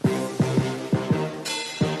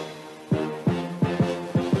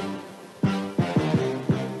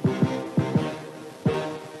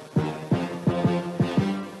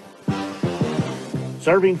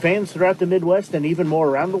Serving fans throughout the Midwest and even more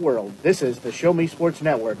around the world, this is the Show Me Sports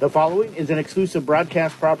Network. The following is an exclusive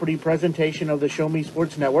broadcast property presentation of the Show Me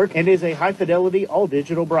Sports Network and is a high-fidelity,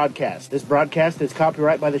 all-digital broadcast. This broadcast is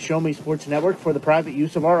copyright by the Show Me Sports Network for the private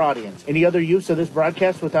use of our audience. Any other use of this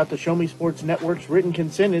broadcast without the Show Me Sports Network's written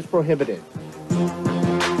consent is prohibited.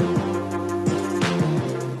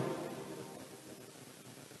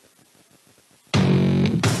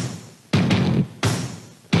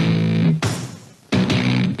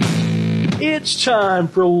 It's time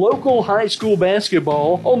for local high school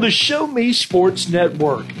basketball on the Show Me Sports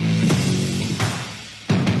Network.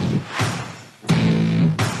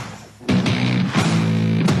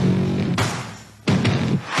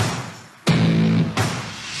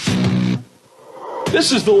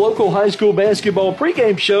 This is the local high school basketball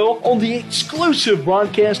pregame show on the exclusive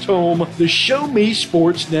broadcast home, the Show Me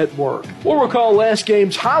Sports Network. We'll recall last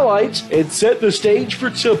game's highlights and set the stage for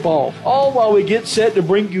tip-off, all while we get set to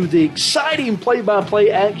bring you the exciting play-by-play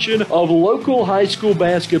action of local high school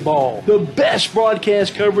basketball. The best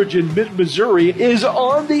broadcast coverage in mid-Missouri is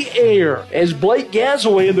on the air as Blake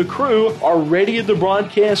Gazaway and the crew are ready at the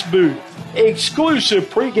broadcast booth. Exclusive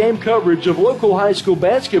pregame coverage of local high school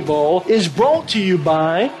basketball is brought to you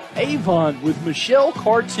by Avon with Michelle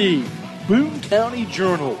Carty, Boone County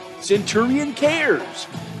Journal, Centurion Cares,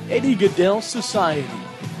 Eddie Goodell Society,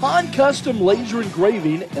 Han Custom Laser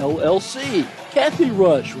Engraving LLC, Kathy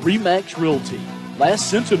Rush Remax Realty, Last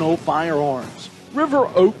Sentinel Firearms, River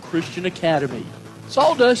Oak Christian Academy,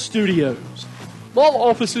 Sawdust Studios, law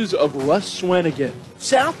offices of Russ Swanigan,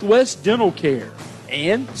 Southwest Dental Care,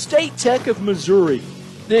 and State Tech of Missouri.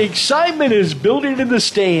 The excitement is building in the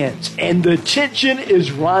stands, and the tension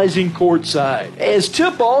is rising courtside as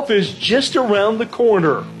tip-off is just around the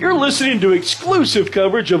corner. You're listening to exclusive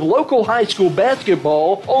coverage of local high school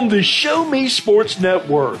basketball on the Show Me Sports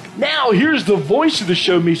Network. Now, here's the voice of the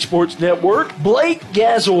Show Me Sports Network, Blake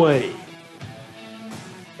Gazaway.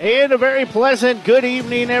 And a very pleasant good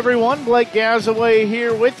evening, everyone. Blake Gazaway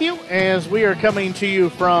here with you as we are coming to you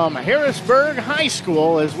from Harrisburg High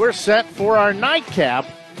School as we're set for our nightcap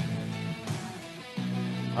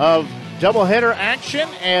of doubleheader action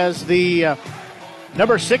as the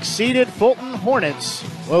number 6 seeded Fulton Hornets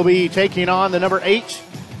will be taking on the number 8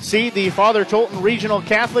 seed, the Father Tolton Regional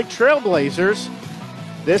Catholic Trailblazers.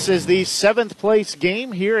 This is the 7th place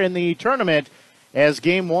game here in the tournament as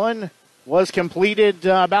game 1 was completed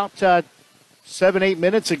about 7-8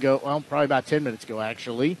 minutes ago. Well, probably about 10 minutes ago,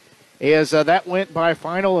 actually, as that went by a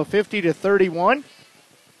final of 50-31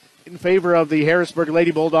 in favor of the Harrisburg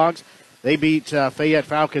Lady Bulldogs. They beat Fayette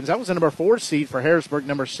Falcons. That was the number 4 seed for Harrisburg,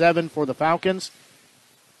 number 7 for the Falcons.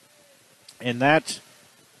 And that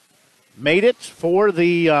made it for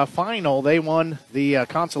the final. They won the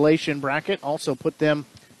consolation bracket, also put them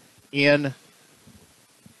in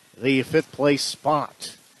the 5th place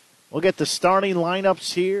spot. We'll get the starting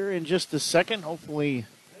lineups here in just a second. Hopefully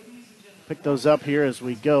pick those up here as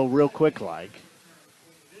we go real quick like.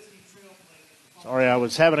 Sorry, I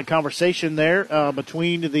was having a conversation there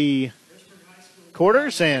between the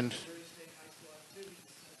quarters and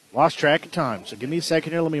lost track of time. So give me a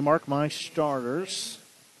second here. Let me mark my starters.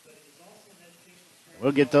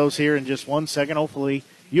 We'll get those here in just 1 second. Hopefully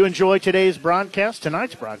you enjoy tonight's broadcast.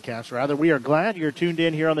 We are glad you're tuned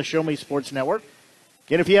in here on the Show Me Sports Network.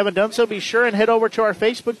 Again, if you haven't done so, be sure and head over to our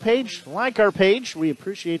Facebook page. Like our page. We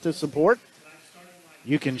appreciate the support.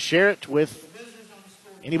 You can share it with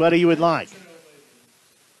anybody you would like.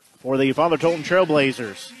 For the Father Tolton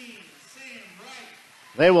Trailblazers,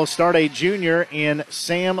 they will start a junior in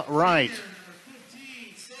Sam Wright.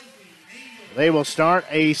 They will start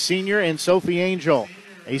a senior in Sophie Angel,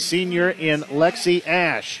 a senior in Lexi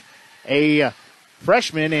Ash, a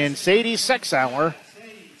freshman in Sadie Sexauer,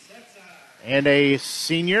 and a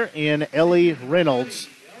senior in Ellie Reynolds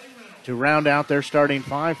to round out their starting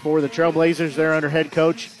 5 for the Trailblazers. They're under head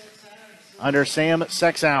coach under Sam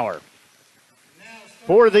Sexauer.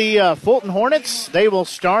 For the Fulton Hornets, they will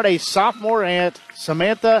start a sophomore at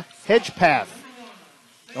Samantha Hedgepath.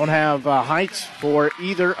 Don't have heights for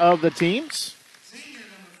either of the teams.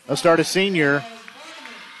 They'll start a senior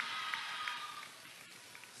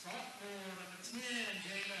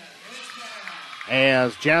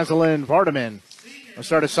as Jazelyn Vardaman. We'll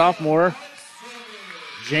start a sophomore,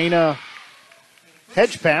 Jana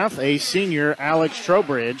Hedgepath, a senior, Alex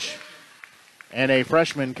Trowbridge, and a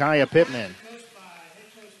freshman, Kaya Pittman.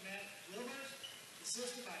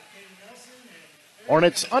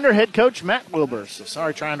 Hornets under head coach Matt Wilbur. So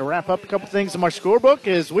sorry, trying to wrap up a couple things in my scorebook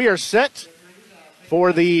as we are set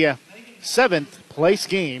for the 7th place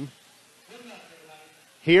game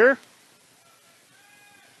here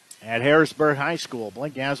at Harrisburg High School.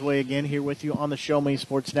 Blake Gasway again here with you on the Show Me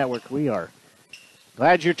Sports Network. We are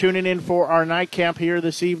glad you're tuning in for our nightcap here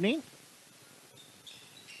this evening.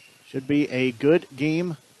 Should be a good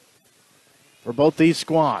game for both these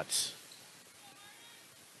squads.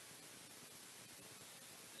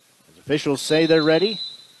 As officials say they're ready,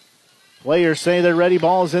 players say they're ready,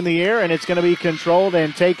 ball is in the air, and it's going to be controlled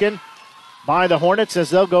and taken by the Hornets as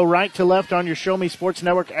they'll go right to left on your Show Me Sports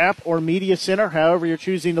Network app or media center, however you're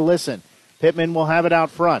choosing to listen. Pittman will have it out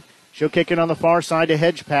front. She'll kick it on the far side to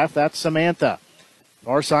Hedgepath. That's Samantha.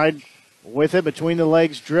 Far side with it between the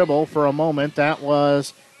legs dribble for a moment. That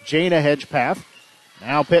was Jana Hedgepath.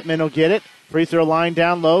 Now Pittman will get it. Free throw line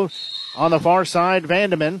down low on the far side.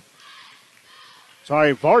 Vardaman,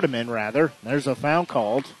 rather. There's a foul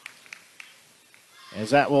called, as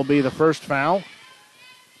that will be the first foul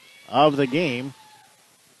of the game.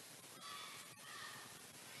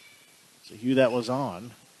 See who that was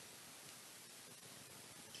on.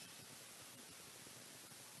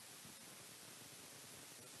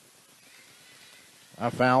 A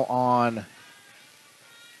foul on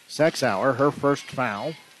Sexauer, her first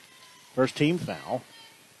foul, first team foul.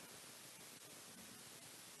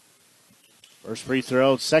 First free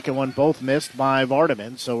throw, second one both missed by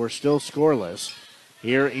Vardaman, so we're still scoreless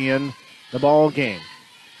here in the ball game.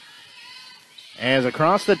 As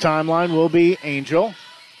across the timeline will be Angel.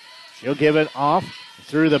 She'll give it off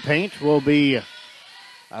through the paint. Will be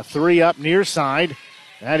a three up near side.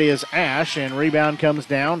 That is Ash, and rebound comes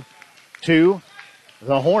down to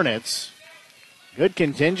the Hornets. Good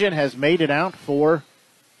contingent has made it out for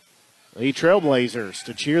the Trailblazers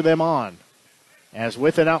to cheer them on. As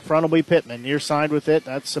with it out front will be Pittman. Near side with it,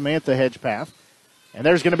 that's Samantha Hedgepath. And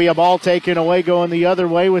there's going to be a ball taken away going the other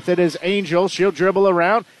way with it is Angel. She'll dribble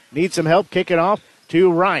around. Needs some help. Kick it off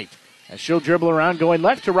to right. As she'll dribble around going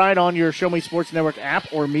left to right on your Show Me Sports Network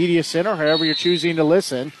app or media center, however you're choosing to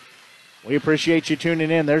listen. We appreciate you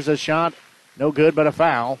tuning in. There's a shot. No good, but a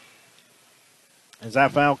foul. As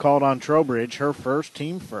that foul called on Trowbridge, her first,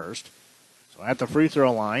 team first. So at the free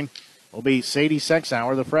throw line will be Sadie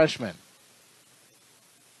Sexauer, the freshman.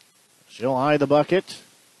 She'll eye the bucket.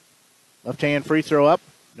 Left-hand free throw up.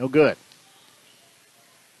 No good.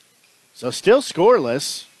 So still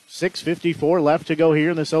scoreless. 6:54 left to go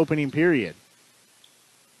here in this opening period.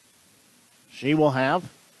 She will have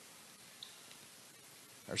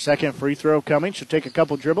her second free throw coming. She'll take a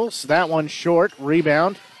couple dribbles. That one short.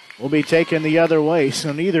 Rebound will be taken the other way.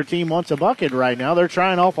 So neither team wants a bucket right now. They're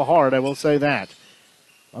trying awful hard, I will say that.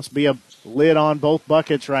 Must be a lid on both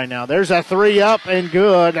buckets right now. There's a three up and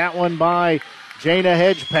good. That one by Jana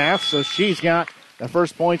Hedgepath. So she's got the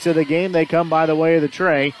first points of the game. They come by the way of the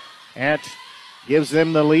tray. That gives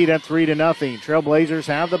them the lead at 3-0. Trailblazers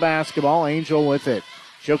have the basketball. Angel with it.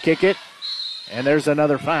 She'll kick it. And there's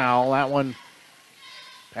another foul. That one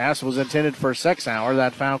pass was intended for Sexauer.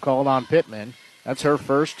 That foul called on Pittman. That's her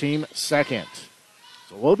first, team second.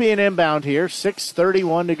 So we'll be an inbound here.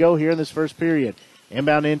 6:31 to go here in this first period.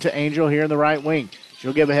 Inbound into Angel here in the right wing.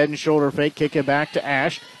 She'll give a head and shoulder fake, kick it back to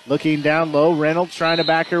Ash. Looking down low. Reynolds trying to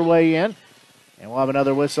back her way in. And we'll have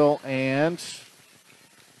another whistle and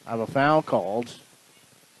have a foul called.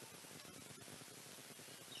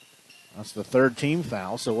 That's the third team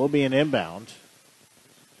foul, so we'll be an inbound.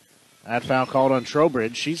 That foul called on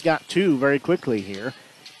Trowbridge. She's got two very quickly here.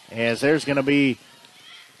 As there's going to be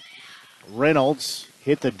Reynolds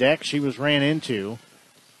hit the deck she was ran into.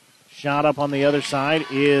 Shot up on the other side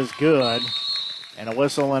is good. And a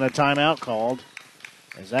whistle and a timeout called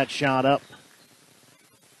as that shot up.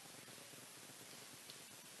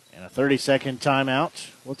 And a 30-second timeout.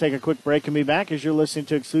 We'll take a quick break and be back as you're listening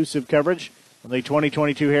to exclusive coverage of the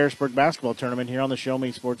 2022 Harrisburg Basketball Tournament here on the Show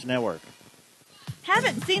Me Sports Network.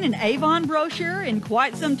 Haven't seen an Avon brochure in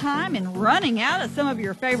quite some time and running out of some of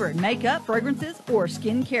your favorite makeup, fragrances, or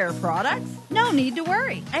skincare products? No need to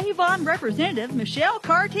worry. Avon representative Michelle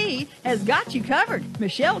Carty has got you covered.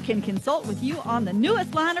 Michelle can consult with you on the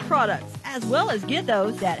newest line of products, as well as get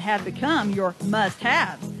those that have become your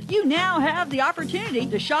must-haves. You now have the opportunity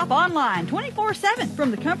to shop online 24/7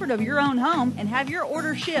 from the comfort of your own home and have your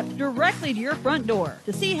order shipped directly to your front door.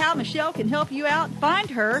 To see how Michelle can help you out, find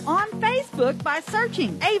her on Facebook by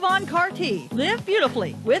searching Avon Carty. Live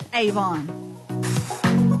beautifully with Avon.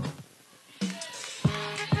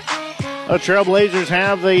 The Trailblazers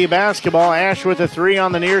have the basketball. Ash with a three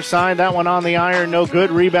on the near side. That one on the iron. No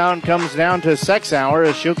good. Rebound comes down to Sexauer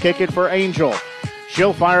as she'll kick it for Angel.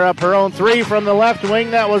 She'll fire up her own three from the left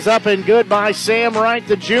wing. That was up and good by Sam Wright,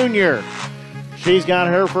 the junior. She's got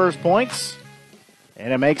her first points.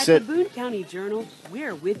 And it makes At it the Boone County Journal,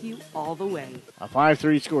 we're with you all the way. a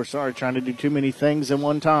 5-3 score. Sorry, trying to do too many things in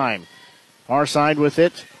one time. Far side with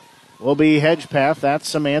it will be Hedgepath. That's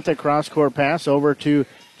Samantha. Cross-court pass over to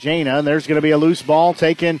Jana. And there's going to be a loose ball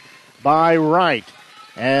taken by Wright.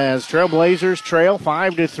 As Trailblazers trail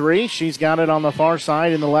 5-3. She's got it on the far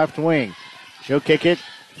side in the left wing. She'll kick it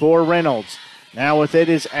for Reynolds. Now with it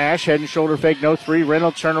is Ash. Head and shoulder fake, no three.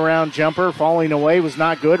 Reynolds turnaround jumper falling away was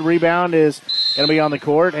not good. Rebound is going to be on the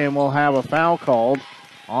court, and we'll have a foul called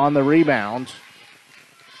on the rebound.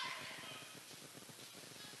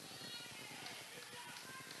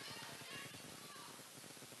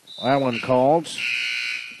 That one called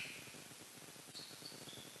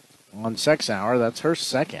on Sexauer. That's her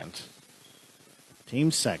second.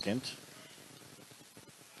 Team second.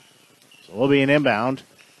 So it'll be an inbound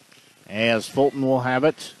as Fulton will have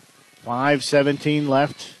it. 5:17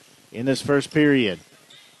 left in this first period.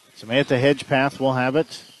 Samantha Hedgepath will have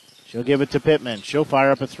it. She'll give it to Pittman. She'll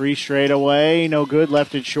fire up a three straight away. No good.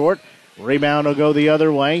 Left it short. Rebound will go the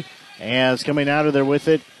other way. As coming out of there with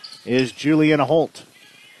it is Juliana Holt.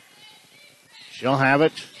 She'll have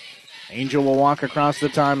it. Angel will walk across the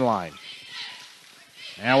timeline.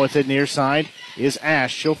 Now with it near side is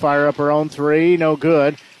Ash. She'll fire up her own three. No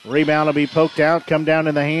good. Rebound will be poked out. Come down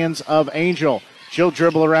in the hands of Angel. She'll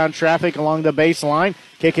dribble around traffic along the baseline.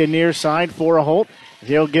 Kick it near side for a Holt.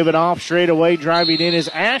 He'll give it off straight away. Driving in is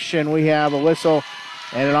Ash, and we have a whistle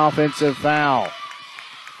and an offensive foul.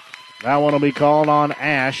 That one will be called on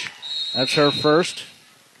Ash. That's her first.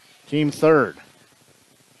 Team third.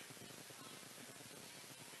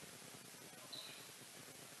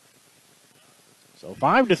 So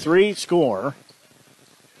 5-3 score.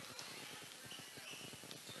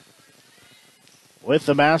 With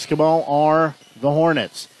the basketball are the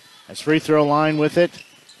Hornets. As free throw line with it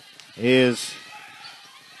is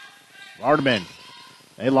Vardaman.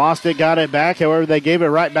 They lost it, got it back. However, they gave it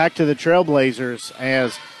right back to the Trailblazers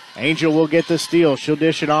as Angel will get the steal. She'll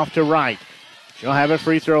dish it off to Wright. She'll have a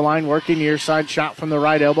free throw line working near side shot from the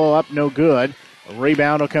right elbow up, no good. A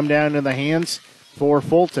rebound will come down into the hands for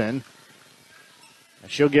Fulton.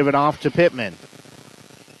 She'll give it off to Pittman.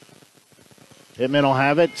 Pittman will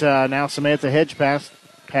have it. Now Samantha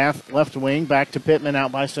Hedgepath left wing. Back to Pittman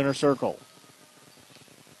out by center circle.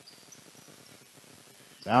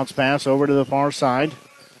 Bounce pass over to the far side.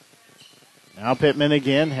 Now Pittman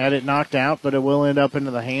again. Had it knocked out, but it will end up into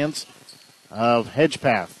the hands of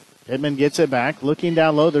Hedgepath. Pittman gets it back. Looking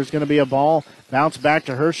down low, there's going to be a ball. Bounce back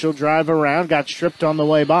to her. She'll drive around. Got stripped on the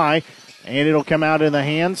way by. And it'll come out in the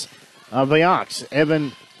hands of Viox.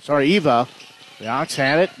 Eva. Viox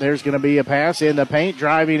had it. There's going to be a pass in the paint.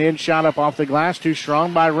 Driving in, shot up off the glass. Too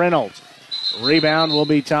strong by Reynolds. Rebound will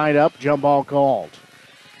be tied up. Jump ball called.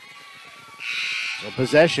 So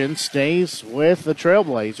possession stays with the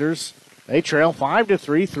Trailblazers. They trail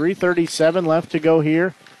 5-3. 3:37 left to go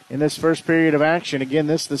here in this first period of action. Again,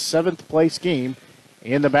 this is the seventh place game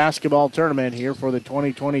in the basketball tournament here for the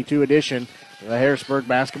 2022 edition of the Harrisburg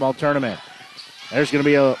Basketball Tournament. There's going to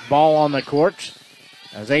be a ball on the court.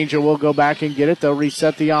 As Angel will go back and get it, they'll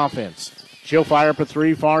reset the offense. She'll fire up a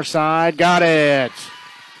three far side. Got it.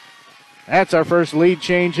 That's our first lead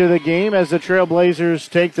change of the game as the Trailblazers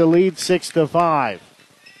take the lead 6-5.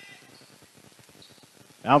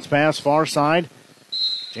 Bounce pass far side.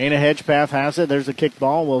 Jana Hedgepath has it. There's a kick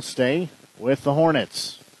ball. Will stay with the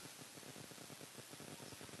Hornets.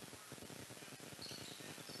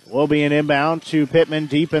 Will be an inbound to Pittman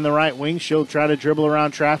deep in the right wing. She'll try to dribble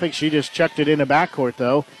around traffic. She just chucked it into backcourt,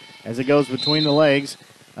 though, as it goes between the legs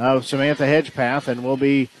of Samantha Hedgepath, and will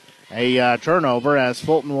be a turnover as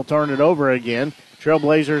Fulton will turn it over again.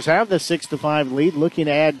 Trailblazers have the 6-5 lead, looking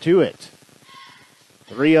to add to it.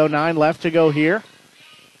 3:09 left to go here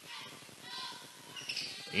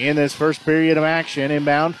in this first period of action.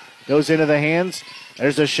 Inbound goes into the hands.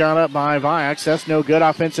 There's a shot up by Viox. That's no good.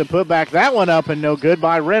 Offensive putback. That one up and no good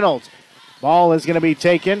by Reynolds. Ball is going to be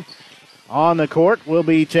taken on the court. Will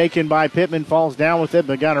be taken by Pittman. Falls down with it,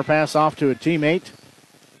 but got her pass off to a teammate.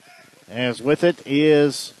 As with it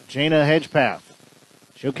is Jana Hedgepath.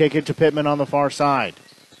 She'll kick it to Pittman on the far side.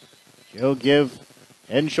 She'll give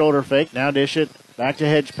head and shoulder fake. Now dish it back to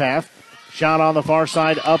Hedgepath. Shot on the far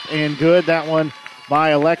side. Up and good. That one by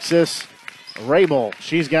Alexis Rabel.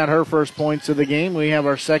 She's got her first points of the game. We have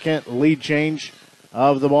our second lead change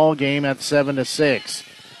of the ball game at 7-6.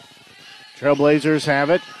 Trailblazers have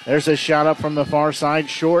it. There's a shot up from the far side,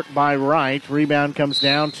 short by Wright. Rebound comes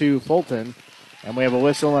down to Fulton, and we have a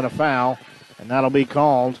whistle and a foul, and that'll be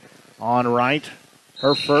called on Wright.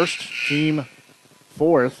 Her first, team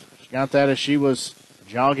fourth. She got that as she was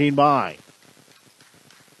jogging by.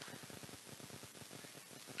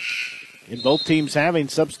 And both teams having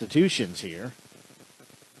substitutions here.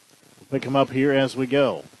 We'll pick them up here as we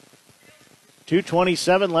go.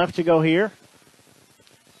 2:27 left to go here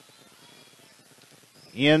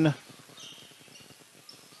in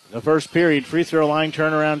the first period. Free throw line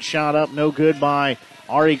turnaround shot up, no good by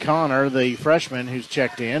Ari Connor, the freshman who's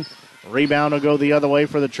checked in. Rebound will go the other way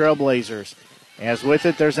for the Trailblazers. As with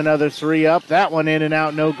it, there's another three up. That one in and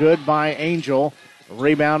out, no good by Angel.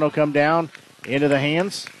 Rebound will come down into the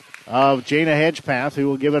hands of Jana Hedgepath, who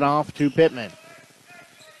will give it off to Pittman.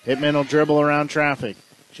 Pittman will dribble around traffic.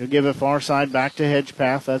 She'll give it far side back to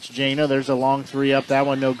Hedgepath. That's Jana. There's a long three up. That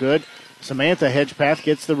one no good. Samantha Hedgepath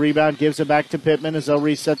gets the rebound, gives it back to Pittman as they'll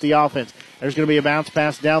reset the offense. There's going to be a bounce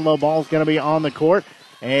pass down low. Ball's going to be on the court.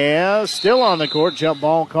 And still on the court. Jump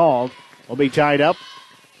ball called. Will be tied up.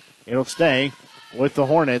 It'll stay with the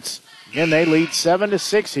Hornets. Again, they lead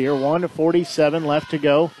 7-6 here. 1:47 left to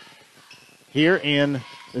go here in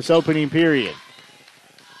this opening period.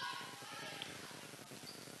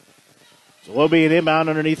 So we'll be an inbound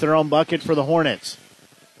underneath their own bucket for the Hornets.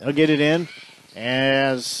 They'll get it in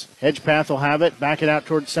as Hedgepath will have it. Back it out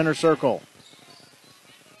towards center circle.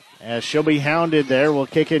 As she'll be hounded there, we'll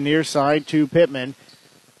kick it near side to Pittman.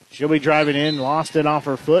 She'll be driving in, lost it off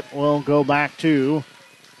her foot. We'll go back to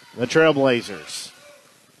the Trailblazers.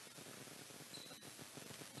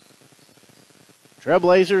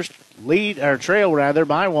 Trailblazers trail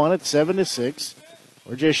by one at 7-6.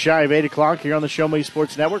 We're just shy of 8 o'clock here on the Show Me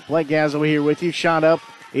Sports Network. Blake Gazzo here with you. Shot up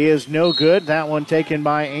is no good. That one taken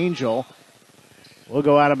by Angel. Will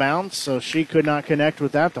go out of bounds, so she could not connect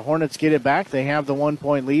with that. The Hornets get it back. They have the 1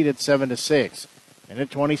 point lead at 7-6. And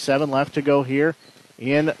at 27 left to go here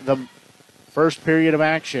in the first period of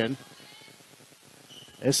action.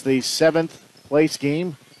 It's the 7th place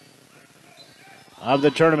game of the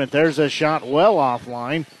tournament. There's a shot well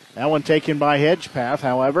offline. That one taken by Hedgepath.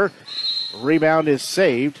 However, rebound is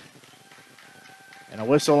saved. And a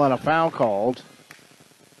whistle and a foul called.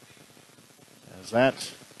 As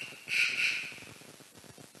that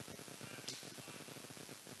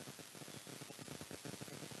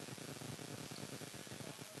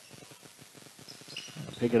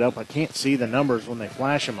pick it up. I can't see the numbers when they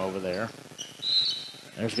flash them over there.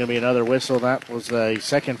 There's going to be another whistle. That was a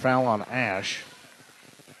second foul on Ash.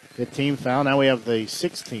 15th foul. Now we have the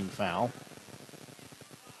 16th foul.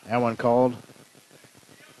 That one called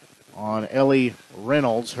on Ellie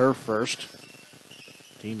Reynolds, her first.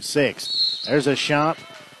 Team 6. There's a shot,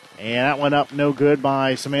 and that went up no good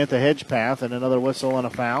by Samantha Hedgepath, and another whistle and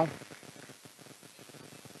a foul.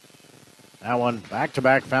 That one,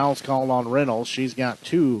 back-to-back fouls called on Reynolds. She's got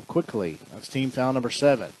 2 quickly. That's team foul number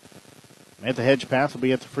 7. Samantha Hedgepath will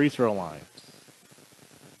be at the free throw line.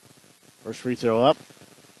 First free throw up.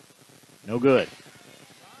 No good.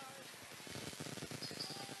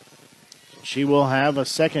 She will have a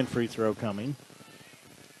second free throw coming.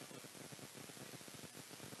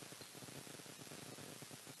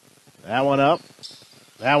 That one up.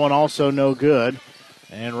 That one also no good.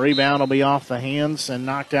 And rebound will be off the hands and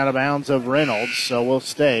knocked out of bounds of Reynolds. So we'll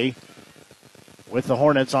stay with the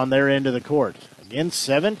Hornets on their end of the court. Again,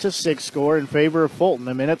 7-6 score in favor of Fulton.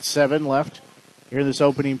 1:07 left here in this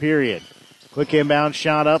opening period. Quick inbound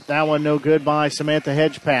shot up. That one no good by Samantha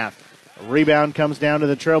Hedgepath. A rebound comes down to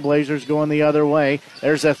the Trailblazers going the other way.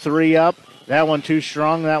 There's a 3 up. That one too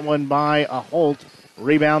strong. That one by a Holt.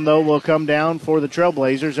 Rebound, though, will come down for the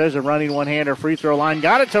Trailblazers. There's a running one-hander free throw line.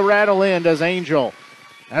 Got it to rattle in, does Angel.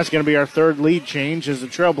 That's going to be our third lead change as the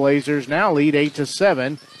Trailblazers now lead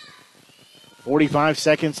 8-7. 45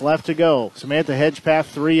 seconds left to go. Samantha Hedgepath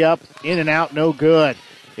 3 up, in and out, no good.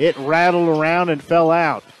 It rattled around and fell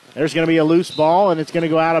out. There's going to be a loose ball, and it's going to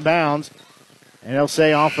go out of bounds. And they'll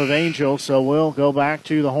say off of Angel, so we'll go back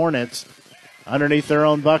to the Hornets underneath their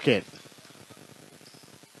own bucket.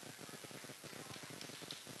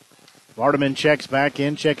 Vardaman checks back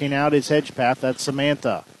in, checking out his Hedgepath. That's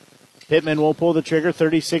Samantha. Pittman will pull the trigger,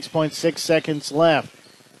 36.6 seconds left.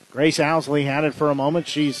 Grace Owsley had it for a moment.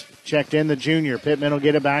 She's checked in, the junior. Pittman will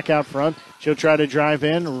get it back out front. She'll try to drive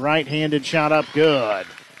in. Right-handed shot up, good.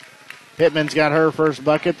 Pittman's got her first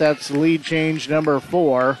bucket. That's lead change number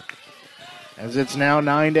 4, as it's now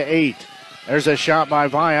 9-8. There's a shot by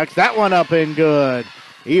Viox. That one up and good.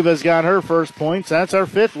 Eva's got her first points. That's our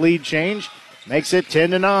 5th lead change. Makes it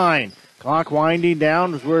 10-9. Clock winding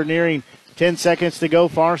down as we're nearing 10 seconds to go.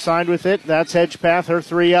 Far side with it. That's Hedgepath. Her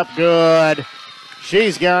 3 up. Good.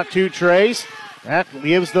 She's got 2 trays. That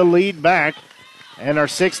gives the lead back. And our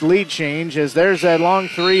 6th lead change as there's that long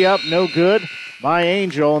 3 up. No good by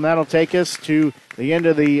Angel. And that'll take us to the end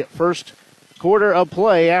of the first quarter of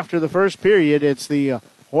play. After the first period, it's the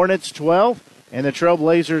Hornets 12 and the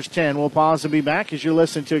Trailblazers 10. We'll pause and be back as you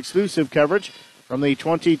listen to exclusive coverage from the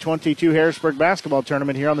 2022 Harrisburg Basketball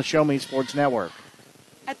Tournament here on the Show Me Sports Network.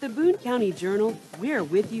 At the Boone County Journal, we're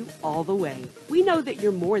with you all the way. We know that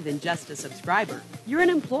you're more than just a subscriber. You're an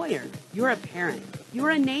employer, you're a parent,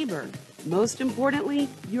 you're a neighbor. Most importantly,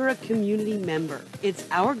 you're a community member. It's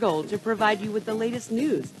our goal to provide you with the latest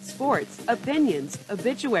news, sports, opinions,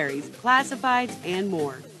 obituaries, classifieds, and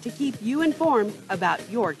more to keep you informed about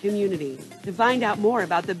your community. To find out more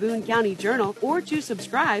about the Boone County Journal or to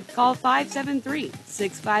subscribe, call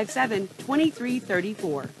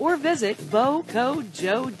 573-657-2334 or visit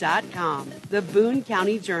bocojoe.com. The Boone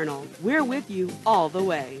County Journal. We're with you all the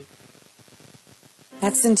way.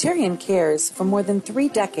 At Centurion Cares, for more than 3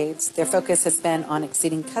 decades, their focus has been on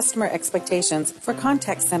exceeding customer expectations for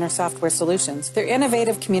contact center software solutions. Their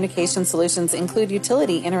innovative communication solutions include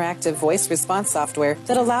utility interactive voice response software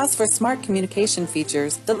that allows for smart communication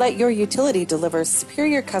features that let your utility deliver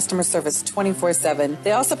superior customer service 24/7.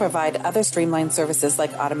 They also provide other streamlined services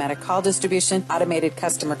like automatic call distribution, automated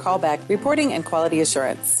customer callback, reporting, and quality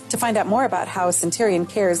assurance. To find out more about how Centurion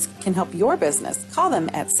Cares can help your business, call them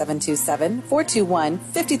at 727-421-5300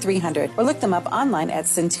 or look them up online at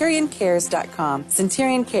centurioncares.com.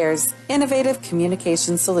 Centurion Cares, innovative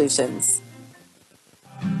communication solutions.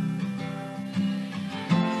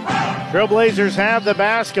 Trailblazers have the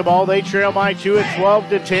basketball. They trail by 2 at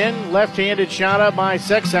 12-10. Left-handed shot up by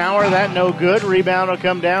Sexauer. That no good. Rebound will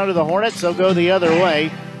come down to the Hornets. They'll go the other way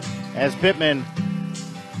as Pittman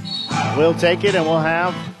will take it, and we'll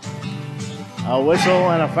have a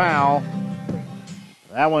whistle and a foul.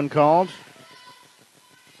 That one called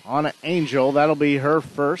on Angel. That'll be her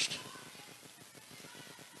first.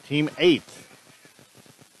 Team 8th.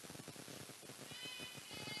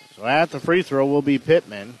 So at the free throw will be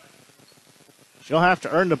Pittman. She'll have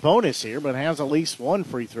to earn the bonus here, but has at least one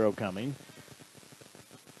free throw coming.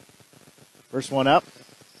 First one up,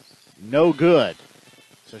 no good.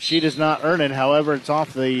 So she does not earn it. However, it's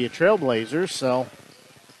off the Trailblazers, so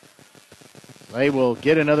they will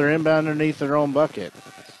get another inbound underneath their own bucket.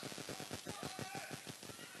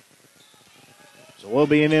 So will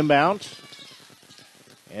be an inbound.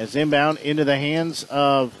 As inbound into the hands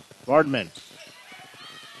of Vardman.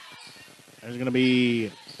 There's going to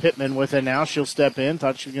be Pittman with it now. She'll step in.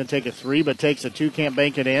 Thought she was going to take a 3, but takes a 2. Can't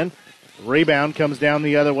bank it in. Rebound comes down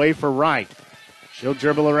the other way for Wright. She'll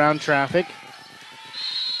dribble around traffic.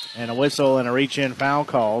 And a whistle and a reach-in foul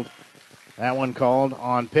called. That one called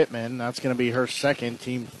on Pittman. That's going to be her second,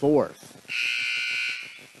 team 4th.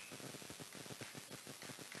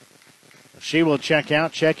 She will check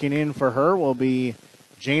out. Checking in for her will be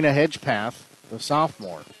Jana Hedgepath, the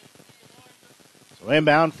sophomore. So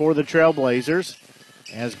inbound for the Trailblazers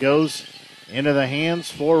as goes into the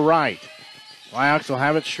hands for Wright. Blackhawks will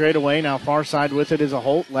have it straight away. Now far side with it is a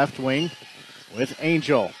Holt, left wing with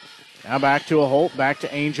Angel. Now back to a Holt, back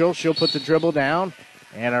to Angel. She'll put the dribble down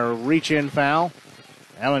and a reach-in foul.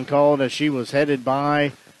 That one called as she was headed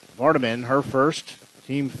by Vardaman, her first,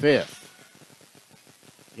 team 5th.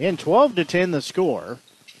 In 12-10 the score.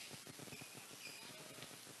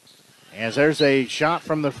 As there's a shot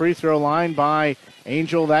from the free throw line by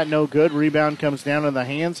Angel, that no good. Rebound comes down in the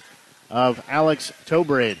hands of Alex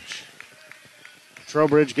Trowbridge.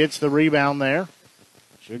 Trowbridge gets the rebound there.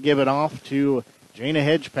 She'll give it off to Jana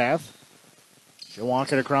Hedgepath. She'll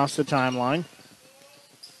walk it across the timeline.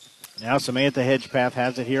 Now Samantha Hedgepath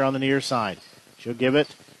has it here on the near side. She'll give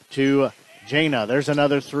it to Jana. There's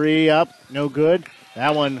another 3 up, no good.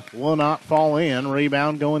 That one will not fall in.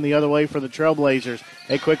 Rebound going the other way for the Trailblazers.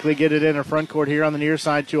 They quickly get it in her front court here on the near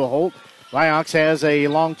side to a Holt. Viox has a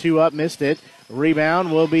long 2 up, missed it.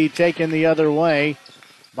 Rebound will be taken the other way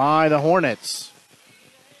by the Hornets.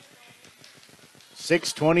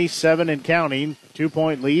 6:27 and counting.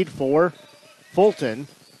 2-point lead for Fulton.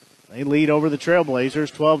 They lead over the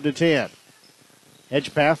Trailblazers 12-10.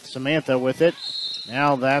 Hedgepath, Samantha with it.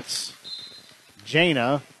 Now that's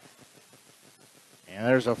Jana. And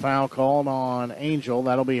there's a foul called on Angel.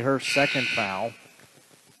 That'll be her second foul.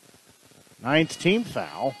 9th team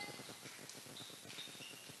foul.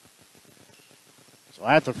 So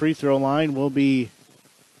at the free throw line will be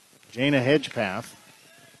Jana Hedgepath.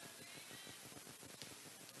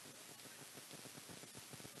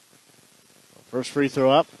 First free throw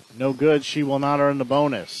up, no good. She will not earn the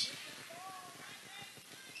bonus.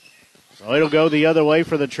 So it'll go the other way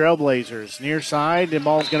for the Trailblazers. Near side, the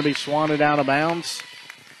ball's going to be swatted out of bounds.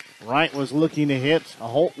 Wright was looking to hit a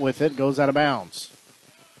Holt with it, goes out of bounds.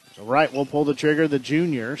 So Wright will pull the trigger, the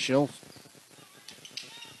junior. She'll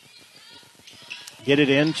get it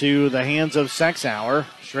into the hands of Sexauer.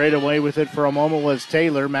 Straight away with it for a moment was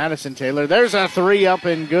Taylor, Madison Taylor. There's a three up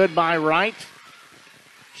and good by Wright.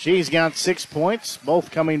 She's got 6 points,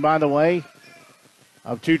 both coming by the way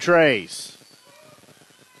of two trays.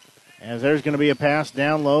 As there's going to be a pass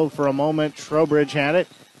down low for a moment. Trowbridge had it.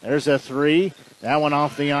 There's a three. That one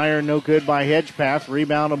off the iron, no good by Hedgepath.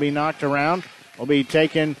 Rebound will be knocked around. Will be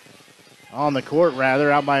taken on the court, rather,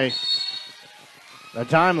 out by the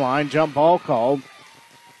timeline. Jump ball called.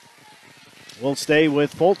 Will stay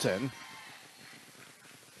with Fulton.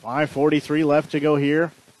 5:43 left to go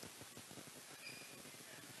here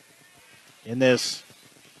in this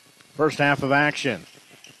first half of action.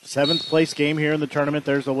 7th place game here in the tournament.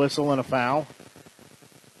 There's a whistle and a foul.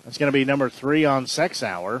 That's going to be number 3 on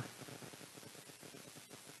Sexauer.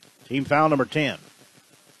 Team foul number 10.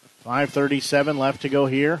 5:37 left to go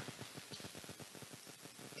here.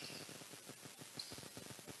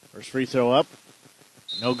 First free throw up.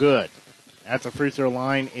 No good. At the free throw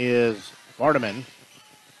line is Vardaman.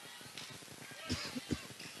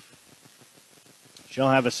 She'll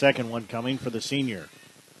have a second one coming for the senior.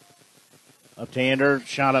 Left-hander,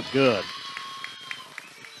 shot up good.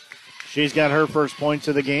 She's got her first points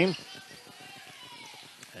of the game.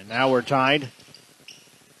 And now we're tied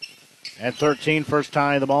at 13, first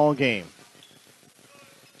tie of the ball game.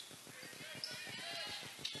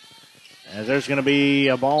 As there's going to be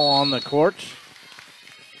a ball on the court.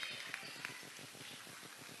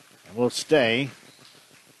 And we'll stay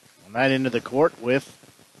on that end of the court with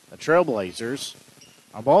the Trailblazers.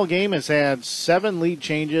 Our ball game has had 7 lead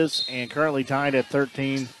changes and currently tied at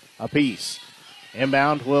 13 apiece.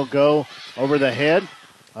 Inbound will go over the head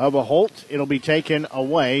of a Holt. It'll be taken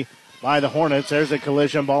away by the Hornets. There's a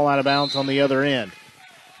collision, ball out of bounds on the other end.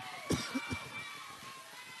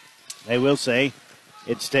 They will say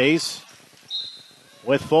it stays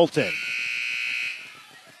with Fulton.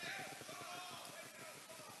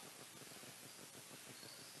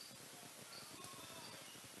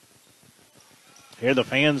 Here the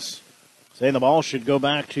fans say the ball should go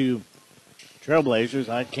back to Trailblazers.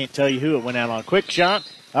 I can't tell you who it went out on. Quick shot,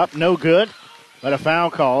 up, no good, but a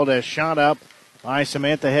foul called as shot up by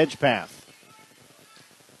Samantha Hedgepath.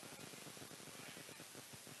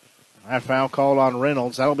 That foul called on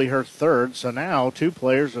Reynolds. That'll be her third. So now 2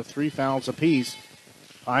 players with 3 fouls apiece.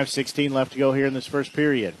 5:16 left to go here in this first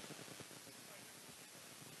period.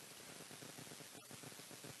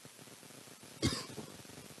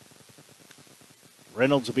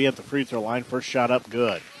 Reynolds will be at the free throw line. First shot up,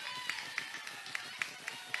 good.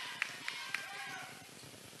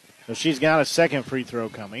 So she's got a second free throw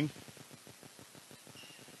coming.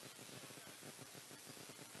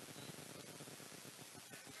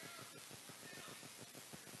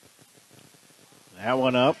 That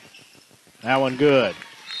one up. That one good.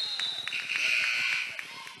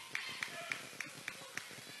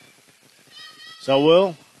 So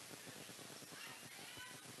we'll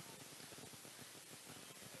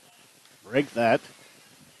break that.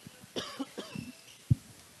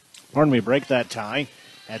 Break that tie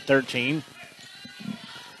at 13.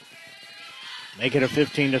 Make it a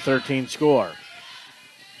 15-13 score.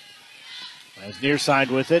 As near side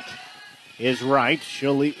with it is Wright.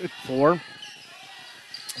 She'll leave it for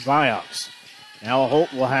Viox. Now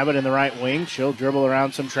Holt will have it in the right wing. She'll dribble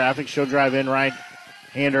around some traffic. She'll drive in right.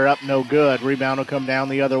 Hander up, no good. Rebound will come down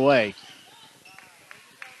the other way.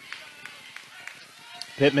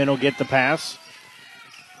 Pittman will get the pass.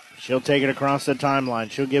 She'll take it across the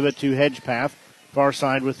timeline. She'll give it to Hedgepath. Far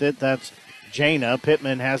side with it. That's Jana.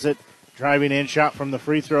 Pittman has it. Driving in, shot from the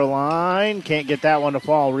free throw line. Can't get that one to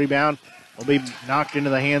fall. Rebound will be knocked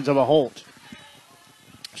into the hands of a Holt.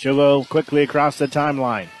 She'll go quickly across the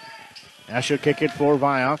timeline. Now she'll kick it for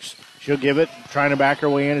Viox. She'll give it. Trying to back her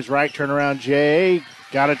way in is right. Turnaround Jay.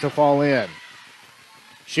 Got it to fall in.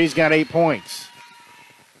 She's got 8 points.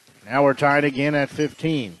 Now we're tied again at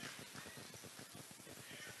 15.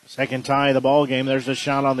 Second tie of the ball game. There's a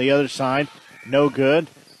shot on the other side. No good.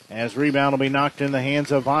 As rebound will be knocked in the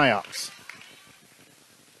hands of Viox.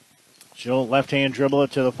 She'll left-hand dribble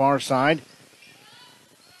it to the far side.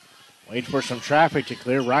 Wait for some traffic to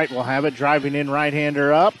clear. Wright will have it. Driving in,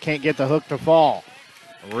 right-hander up. Can't get the hook to fall.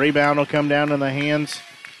 Rebound will come down in the hands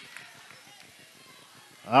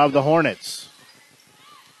of the Hornets.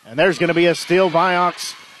 And there's going to be a steal.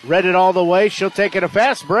 Viox read it all the way. She'll take it a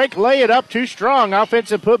fast break. Lay it up too strong.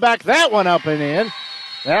 Offensive putback. That one up and in.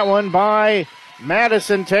 That one by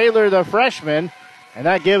Madison Taylor, the freshman. And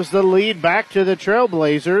that gives the lead back to the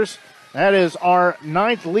Trailblazers. That is our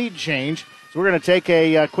 9th lead change. So we're going to take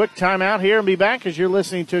a quick timeout here and be back as you're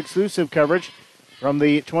listening to exclusive coverage from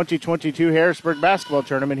the 2022 Harrisburg Basketball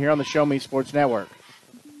Tournament here on the Show Me Sports Network.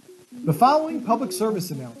 The following public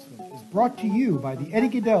service announcement is brought to you by the Eddie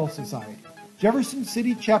Gaedel Society, Jefferson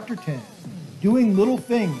City Chapter 10, doing little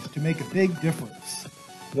things to make a big difference.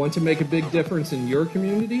 Want to make a big difference in your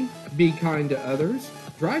community? Be kind to others,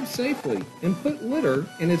 drive safely, and put litter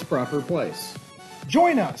in its proper place.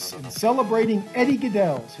 Join us in celebrating Eddie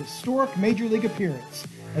Gaedel's historic Major League appearance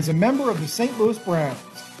as a member of the St. Louis Browns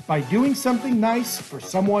by doing something nice for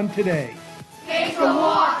someone today. Take a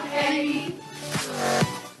walk, Eddie.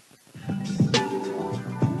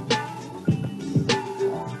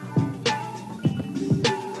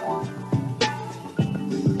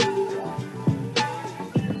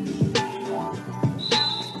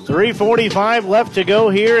 3:45 left to go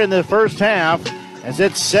here in the first half as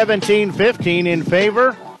it's 17-15 in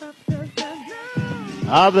favor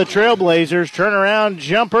of the Trailblazers. Turnaround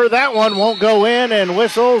jumper. That one won't go in, and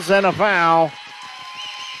whistles and a foul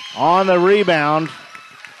on the rebound.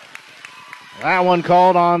 That one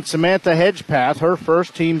called on Samantha Hedgepath, her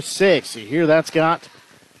first, team 6. You hear that's got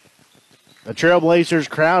the Trailblazers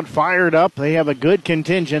crowd fired up. They have a good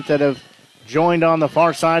contingent that have joined on the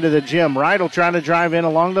far side of the gym. Wright will try to drive in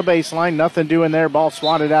along the baseline. Nothing doing there. Ball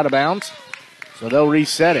swatted out of bounds. So they'll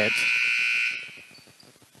reset it.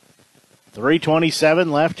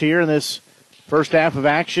 3:27 left here in this first half of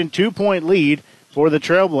action. 2-point lead for the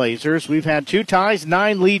Trailblazers. We've had 2 ties,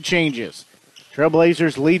 9 lead changes.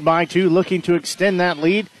 Trailblazers lead by 2, looking to extend that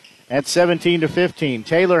lead at 17-15.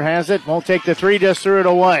 Taylor has it. Won't take the 3, just threw it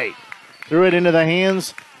away. Threw it into the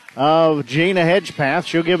hands of Jana Hedgepath.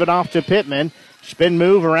 She'll give it off to Pittman. Spin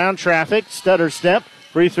move around traffic. Stutter step.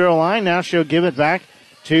 Free throw line. Now she'll give it back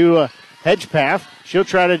to Hedgepath. She'll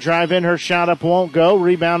try to drive in. Her shot up won't go.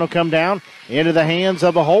 Rebound will come down into the hands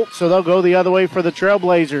of a Holt. So they'll go the other way for the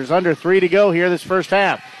Trailblazers. Under 3 to go here this first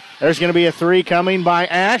half. There's going to be a 3 coming by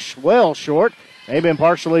Ash. Well short. They've been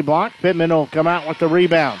partially blocked. Pittman will come out with the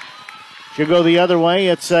rebound. She'll go the other way.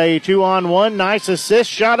 It's a 2-on-1. Nice assist.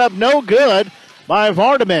 Shot up no good by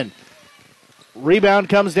Vardaman. Rebound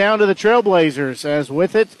comes down to the Trailblazers, as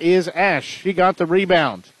with it is Ash. She got the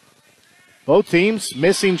rebound. Both teams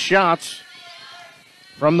missing shots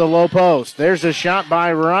from the low post. There's a shot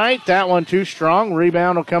by Wright. That one too strong.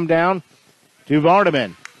 Rebound will come down to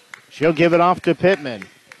Vardaman. She'll give it off to Pittman.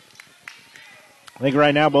 I think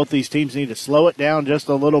right now both these teams need to slow it down just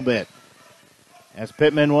a little bit. As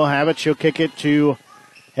Pittman will have it, she'll kick it to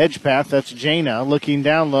Hedgepath. That's Jana looking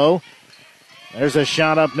down low. There's a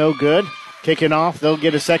shot up, no good. Kicking off, they'll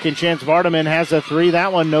get a second chance. Vardaman has a 3.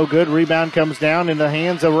 That one no good. Rebound comes down in the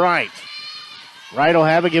hands of Wright. Wright will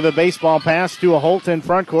have it, give a baseball pass to a Holt in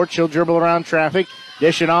front court. She'll dribble around traffic.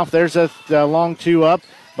 Dish it off. There's a long 2 up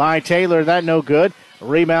by Taylor. That no good.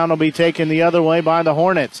 Rebound will be taken the other way by the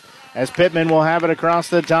Hornets. As Pittman will have it across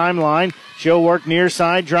the timeline. She'll work near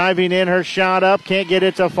side, driving in. Her shot up. Can't get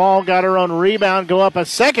it to fall. Got her own rebound. Go up a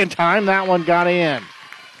second time. That one got in.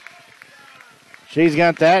 She's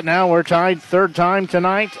got that. Now we're tied third time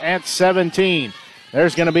tonight at 17.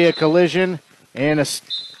 There's going to be a collision, and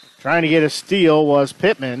trying to get a steal was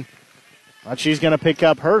Pittman. But she's going to pick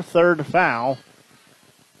up her 3rd foul.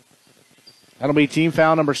 That'll be team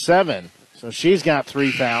foul number 7. So she's got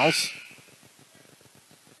 3 fouls.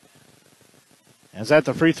 As at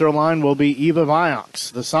the free throw line will be Eva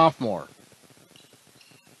Viox, the sophomore.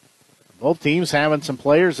 Both teams having some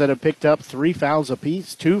players that have picked up 3 fouls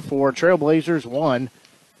apiece. 2 for Trailblazers, 1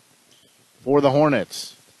 for the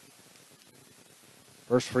Hornets.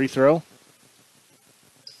 First free throw.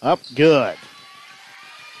 Up, good.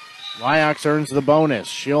 Viox earns the bonus.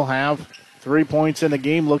 She'll have 3 points in the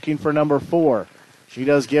game, looking for number 4. She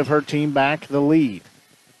does give her team back the lead.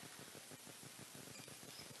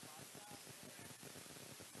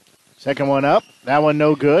 Second one up. That one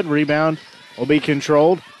no good. Rebound will be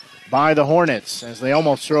controlled by the Hornets as they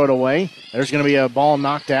almost throw it away. There's going to be a ball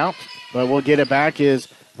knocked out, but we'll get it back is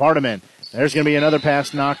Vardaman. There's going to be another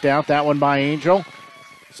pass knocked out, that one by Angel.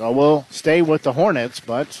 So we'll stay with the Hornets,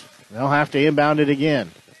 but they'll have to inbound it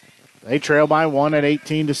again. They trail by 1 at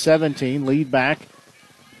 18-17, lead back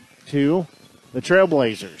to the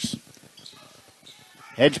Trailblazers.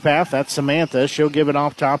 Hedgepath, that's Samantha. She'll give it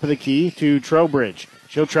off top of the key to Trowbridge.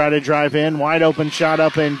 She'll try to drive in. Wide open shot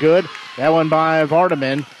up and good. That one by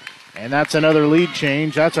Vardaman. And that's another lead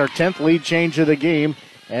change. That's our 10th lead change of the game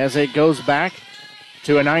as it goes back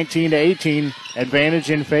to a 19-18 advantage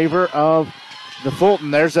in favor of the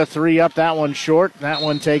Fulton. There's a 3 up. That one short. That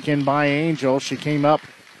one taken by Angel. She came up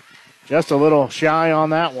just a little shy on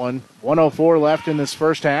that one. 1:04 left in this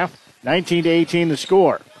first half. 19-18 the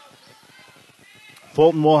score.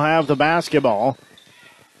 Fulton will have the basketball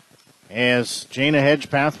as Jana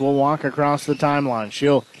Hedgepath will walk across the timeline.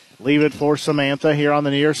 She'll leave it for Samantha here on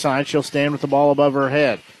the near side. She'll stand with the ball above her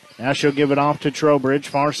head. Now she'll give it off to Trowbridge.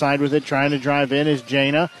 Far side with it, trying to drive in is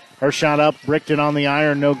Jana. Her shot up, bricked it on the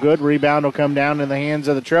iron, no good. Rebound will come down in the hands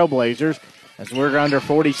of the Trailblazers as we're under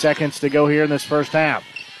 40 seconds to go here in this first half.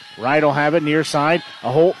 Wright will have it near side.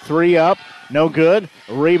 A Holt 3 up, no good.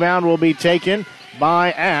 A rebound will be taken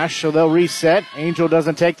by Ash, so they'll reset. Angel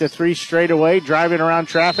doesn't take the 3 straight away. Driving around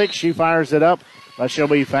traffic, she fires it up, but she'll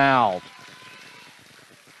be fouled.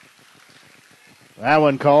 That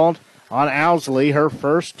one called on Owsley, her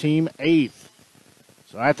first, team 8th.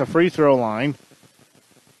 So at the free throw line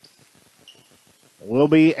will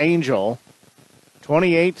be Angel.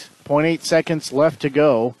 28.8 seconds left to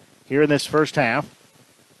go here in this first half.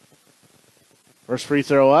 First free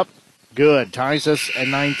throw up. Good. Ties us at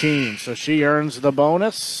 19. So she earns the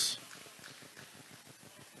bonus.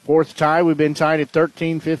 Fourth tie. We've been tied at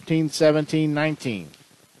 13, 15, 17, 19.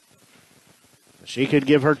 She could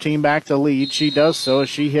give her team back the lead. She does so as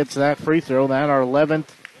she hits that free throw. That our 11th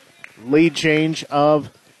lead change of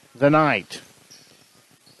the night.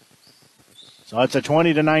 So it's a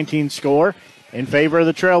 20-19 score in favor of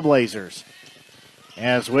the Trailblazers.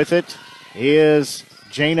 As with it is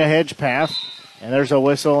Jana Hedgepath. And there's a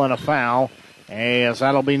whistle and a foul, as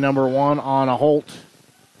that'll be number 1 on a Holt.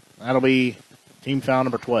 That'll be team foul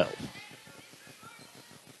number 12.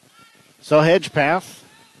 So Hedgepath,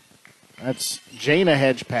 that's Jana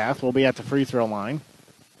Hedgepath, will be at the free throw line.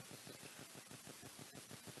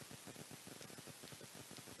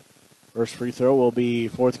 First free throw will be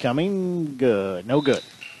forthcoming. Good. No good.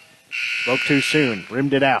 Broke too soon.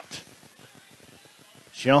 Rimmed it out.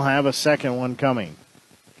 She'll have a second one coming.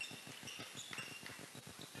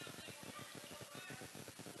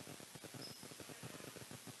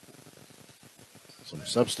 Some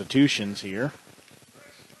substitutions here.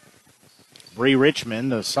 Bree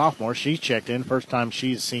Richmond, the sophomore, she's checked in. First time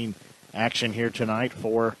she's seen action here tonight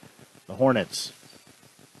for the Hornets.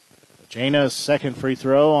 Jana's second free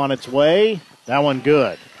throw on its way. That one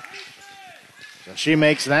good. So she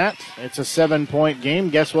makes that. It's a 7-point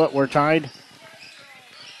game. Guess what? We're tied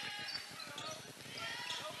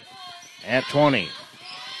at 20.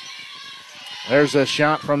 There's a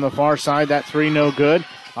shot from the far side. That 3 no good.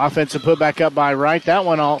 Offensive put back up by Wright. That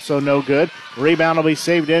one also no good. Rebound will be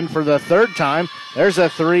saved in for the third time. There's a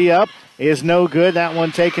 3 up. Is no good. That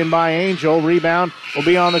one taken by Angel. Rebound will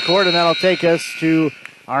be on the court, and that'll take us to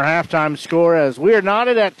our halftime score as we are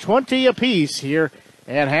knotted at 20 apiece here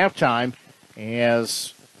at halftime,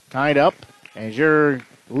 as tied up as you're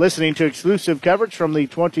listening to exclusive coverage from the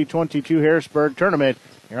 2022 Harrisburg Tournament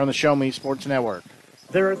here on the Show Me Sports Network.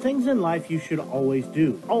 There are things in life you should always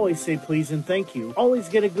do. Always say please and thank you. Always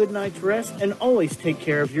get a good night's rest, and always take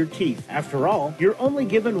care of your teeth. After all, you're only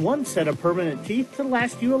given one set of permanent teeth to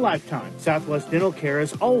last you a lifetime. Southwest Dental Care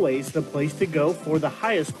is always the place to go for the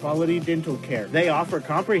highest quality dental care. They offer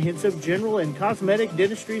comprehensive general and cosmetic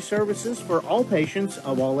dentistry services for all patients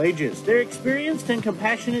of all ages. Their experienced and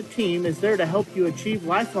compassionate team is there to help you achieve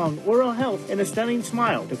lifelong oral health and a stunning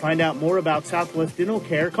smile. To find out more about Southwest Dental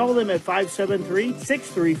Care, call them at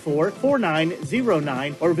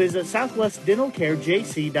 573-634-4909 or visit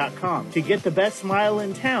southwestdentalcarejc.com. To get the best smile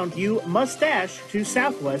in town, you must dash to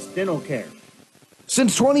Southwest Dental Care.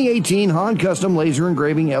 Since 2018, Han Custom Laser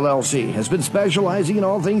Engraving LLC has been specializing in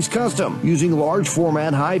all things custom, using large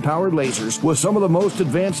format, high-powered lasers with some of the most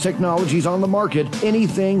advanced technologies on the market.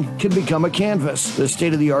 Anything can become a canvas. The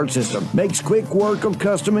state-of-the-art system makes quick work of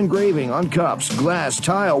custom engraving on cups, glass,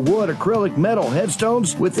 tile, wood, acrylic, metal,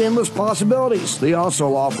 headstones with endless possibilities. They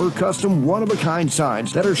also offer custom one-of-a-kind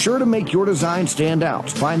signs that are sure to make your design stand out.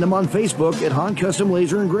 Find them on Facebook at Han Custom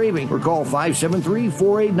Laser Engraving or call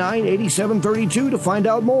 573-489-8732 to find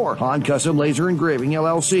out more. Han Custom Laser Engraving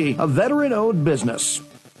LLC, a veteran-owned business.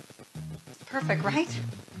 Perfect, right?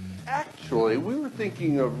 Actually, we were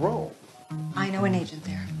thinking of Rome. I know an agent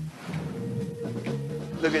there.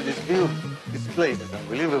 Look at this view. This place is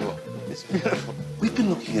unbelievable. It's beautiful. We've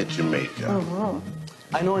been looking at Jamaica. Oh,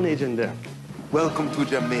 I know an agent there. Welcome to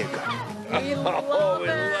Jamaica. we love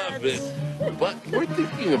it. But we're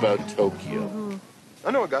thinking about Tokyo.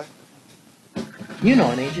 I know a guy. You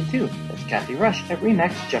know an agent too. That's Kathy Rush at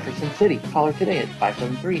RE/MAX Jefferson City. Call her today at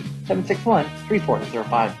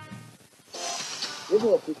 573-761-3405.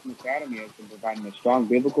 Riverwalk Christian Academy has been providing a strong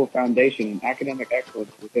biblical foundation and academic excellence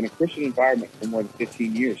within a Christian environment for more than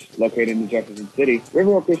 15 years. Located in Jefferson City,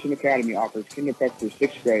 Riverwalk Christian Academy offers kinder prep through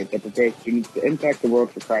 6th grade that prepares students to impact the world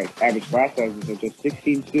for Christ. Average class sizes are just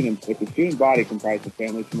 16 students, with the student body comprised of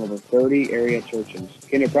families from over 30 area churches.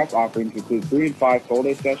 Kinder prep offerings include 3 and 5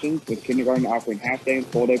 full-day sessions, with kindergarten offering half-day and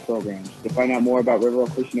full-day programs. To find out more about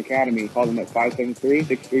Riverwalk Christian Academy, call them at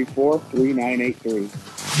 573-634-3983.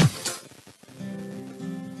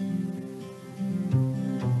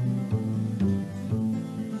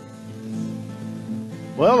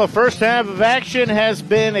 Well, the first half of action has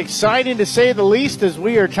been exciting to say the least, as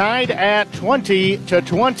we are tied at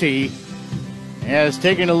 20-20. As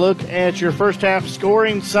taking a look at your first half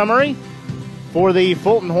scoring summary for the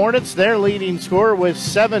Fulton Hornets, their leading scorer with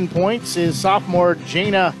 7 points is sophomore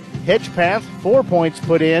Jana Hedgepath. 4 points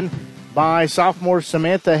put in by sophomore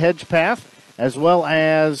Samantha Hedgepath, as well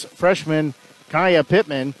as freshman Kaya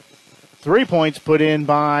Pittman. 3 points put in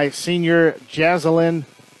by senior Jazalyn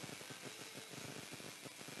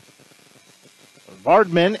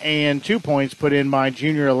Vardman, and 2 points put in by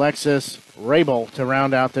junior Alexis Rabel to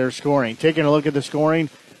round out their scoring. Taking a look at the scoring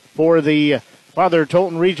for the Father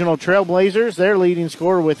Tolton Regional Trailblazers, their leading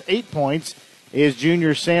scorer with 8 points is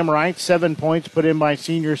junior Sam Wright. 7 points put in by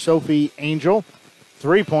senior Sophie Angel.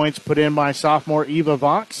 3 points put in by sophomore Eva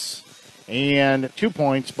Vox. And 2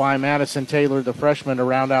 points by Madison Taylor, the freshman, to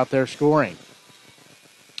round out their scoring.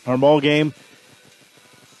 Our ball game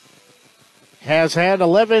has had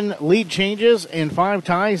 11 lead changes and 5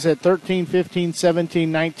 ties at 13, 15,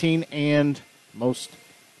 17, 19, and most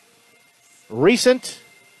recent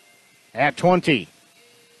at 20.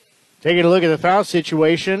 Taking a look at the foul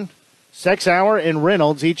situation, Sexauer and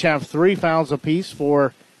Reynolds each have 3 fouls apiece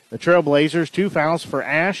for the Trailblazers, 2 fouls for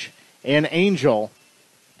Ash and Angel.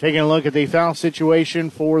 Taking a look at the foul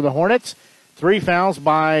situation for the Hornets, 3 fouls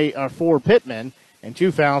for Pittman and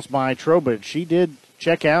 2 fouls by Trowbridge. She did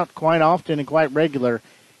check out quite often and quite regular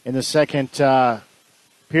in the second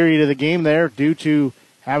period of the game there due to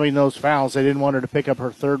having those fouls. They didn't want her to pick up her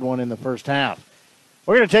 3rd one in the first half.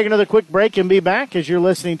 We're going to take another quick break and be back as you're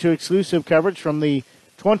listening to exclusive coverage from the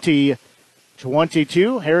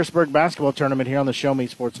 2022 Harrisburg Basketball Tournament here on the Show Me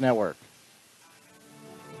Sports Network.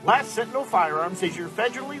 Last Sentinel Firearms is your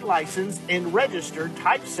federally licensed and registered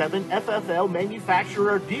Type 7 FFL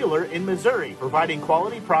manufacturer dealer in Missouri, providing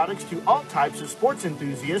quality products to all types of sports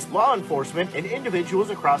enthusiasts, law enforcement, and individuals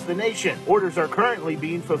across the nation. Orders are currently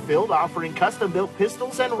being fulfilled, offering custom-built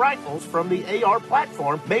pistols and rifles from the AR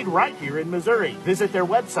platform made right here in Missouri. Visit their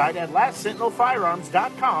website at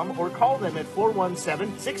lastsentinelfirearms.com or call them at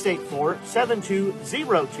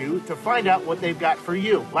 417-684-7202 to find out what they've got for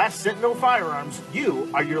you. Last Sentinel Firearms, you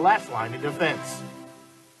are your last line of defense.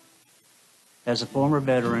 As a former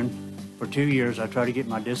veteran, for 2 years I tried to get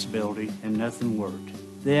my disability and nothing worked.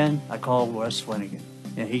 Then I called Wes Flanagan,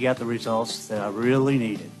 and he got the results that I really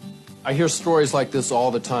needed. I hear stories like this all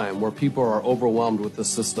the time where people are overwhelmed with the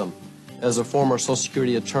system. As a former Social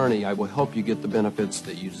Security attorney, I will help you get the benefits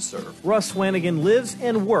that you deserve. Russ Flanagan lives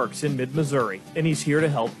and works in mid-Missouri, and he's here to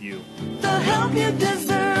help you. The help you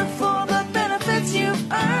deserve for the benefits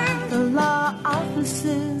you've earned. The law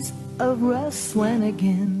offices of Russ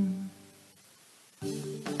Flanagan.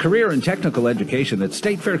 Career and technical education at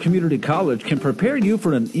State Fair Community College can prepare you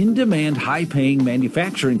for an in-demand, high-paying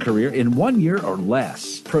manufacturing career in 1 year or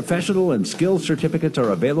less. Professional and skills certificates are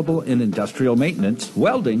available in industrial maintenance,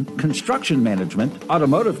 welding, construction management,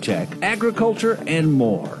 automotive tech, agriculture, and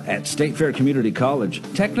more. At State Fair Community College,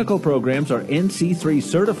 technical programs are NC3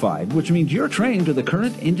 certified, which means you're trained to the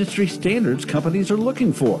current industry standards companies are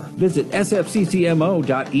looking for. Visit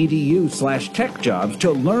sfccmo.edu/techjobs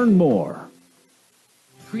to learn more.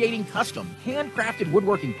 Creating custom, handcrafted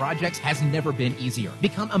woodworking projects has never been easier.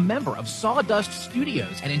 Become a member of Sawdust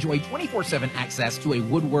Studios and enjoy 24/7 access to a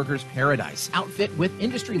woodworker's paradise. Outfit with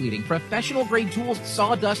industry-leading professional-grade tools,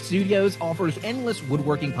 Sawdust Studios offers endless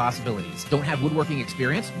woodworking possibilities. Don't have woodworking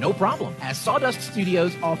experience? No problem, as Sawdust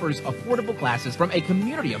Studios offers affordable classes from a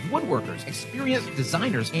community of woodworkers, experienced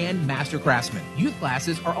designers, and master craftsmen. Youth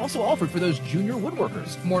classes are also offered for those junior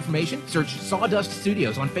woodworkers. For more information, search Sawdust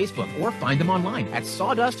Studios on Facebook or find them online at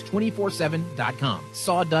sawdust247.com.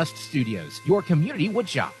 Sawdust Studios, your community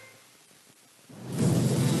woodshop.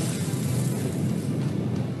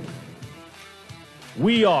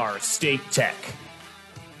 We are State Tech.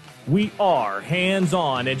 We are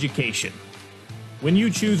hands-on education. When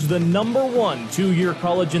you choose the #1 two-year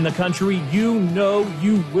college in the country, you know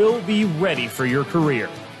you will be ready for your career.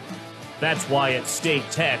 That's why at State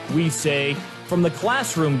Tech we say, from the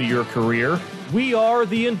classroom to your career, we are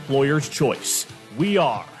the employer's choice. We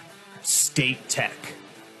are State Tech.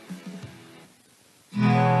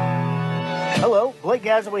 Hello, Blake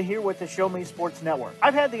Gazaway here with the Show Me Sports Network.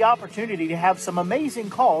 I've had the opportunity to have some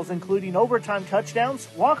amazing calls, including overtime touchdowns,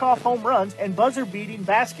 walk-off home runs, and buzzer-beating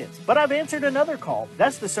baskets. But I've answered another call.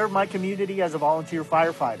 That's to serve my community as a volunteer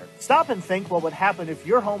firefighter. Stop and think what would happen if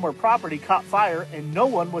your home or property caught fire and no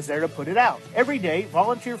one was there to put it out. Every day,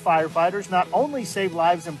 volunteer firefighters not only save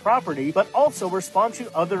lives and property, but also respond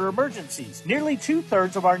to other emergencies. Nearly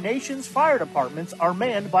 2/3 of our nation's fire departments are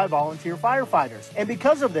manned by volunteer firefighters. And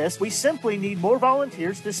because of this, we simply need more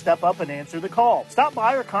volunteers to step up and answer the call. Stop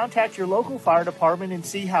by or contact your local fire department and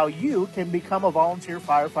see how you can become a volunteer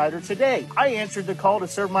firefighter today. I answered the call to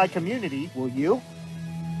serve my community. Will you?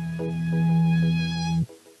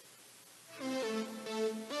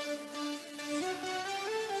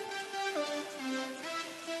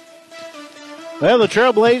 Well, the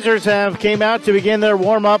Trailblazers have came out to begin their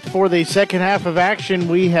warm-up for the second half of action.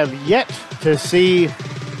 We have yet to see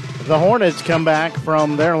the Hornets come back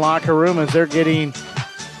from their locker room as they're getting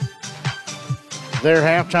their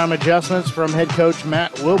halftime adjustments from head coach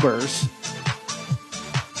Matt Wilbers.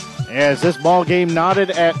 As this ball game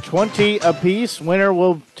knotted at 20 apiece, winner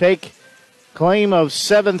will take claim of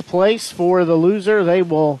 7th place. For the loser, they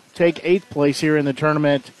will take 8th place here in the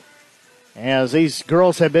tournament. As these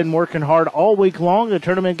girls have been working hard all week long, the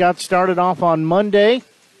tournament got started off on Monday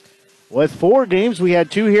with 4 games. We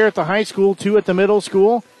had 2 here at the high school, 2 at the middle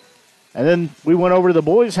school. And then we went over to the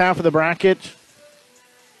boys' half of the bracket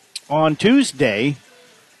on Tuesday.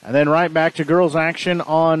 And then right back to girls' action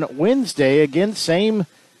on Wednesday. Again, same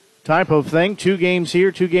type of thing. 2 games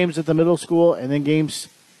here, 2 games at the middle school, and then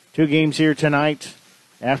 2 games here tonight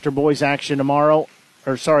after boys' action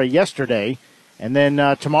yesterday. And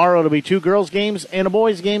then tomorrow it'll be 2 girls' games and a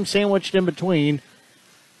boys' game sandwiched in between,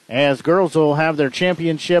 as girls will have their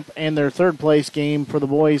championship and their 3rd place game. For the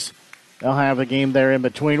boys, they'll have a game there in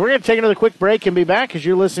between. We're going to take another quick break and be back as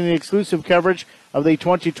you're listening to the exclusive coverage of the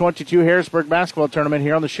 2022 Harrisburg Basketball Tournament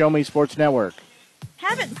here on the Show Me Sports Network.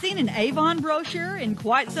 Haven't seen an Avon brochure in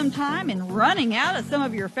quite some time and running out of some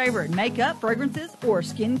of your favorite makeup, fragrances, or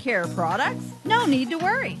skincare products? No need to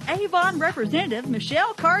worry. Avon representative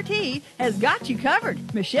Michelle Carty has got you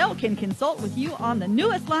covered. Michelle can consult with you on the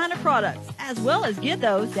newest line of products, as well as get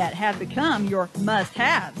those that have become your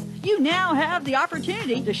must-haves. You now have the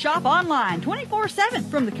opportunity to shop online 24/7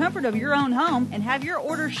 from the comfort of your own home and have your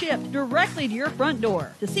order shipped directly to your front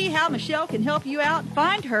door. To see how Michelle can help you out,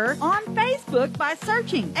 find her on Facebook by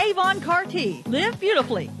searching Avon Carty. Live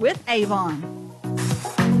beautifully with Avon.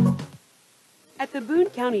 At the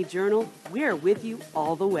Boone County Journal, we're with you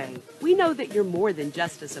all the way. We know that you're more than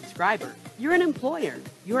just a subscriber. You're an employer,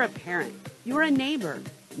 you're a parent, you're a neighbor.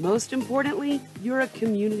 Most importantly, you're a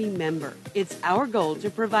community member. It's our goal to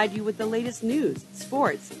provide you with the latest news,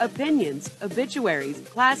 sports, opinions, obituaries,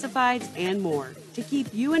 classifieds, and more to keep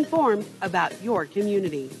you informed about your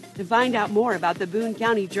community. To find out more about the Boone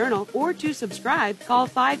County Journal or to subscribe, call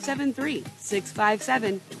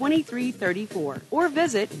 573-657-2334 or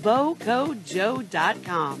visit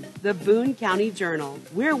bocojoe.com. The Boone County Journal.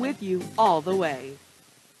 We're with you all the way.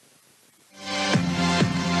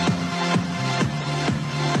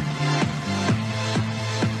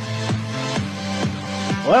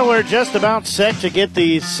 Well, we're just about set to get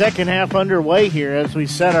the second half underway here as we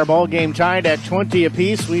set our ball game tied at 20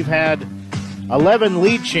 apiece. We've had 11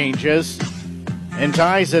 lead changes and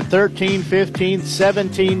ties at 13, 15,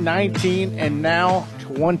 17, 19, and now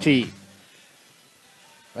 20.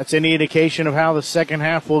 That's any indication of how the second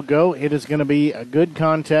half will go. It is going to be a good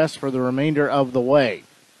contest for the remainder of the way.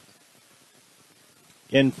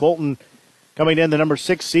 Again, Fulton coming in the number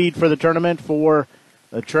 6 seed for the tournament. For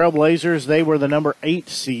the Trailblazers, they were the number 8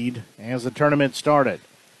 seed as the tournament started.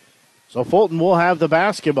 So Fulton will have the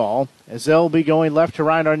basketball as they'll be going left to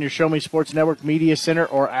right on your Show Me Sports Network Media Center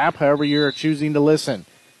or app, however you're choosing to listen.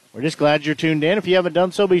 We're just glad you're tuned in. If you haven't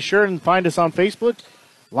done so, be sure and find us on Facebook.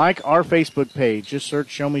 Like our Facebook page. Just search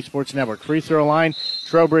Show Me Sports Network. Free throw line,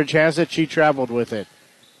 Trowbridge has it. She traveled with it.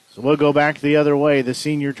 So we'll go back the other way. The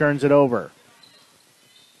senior turns it over.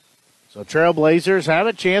 So Trailblazers have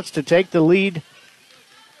a chance to take the lead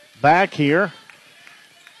back here.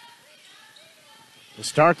 To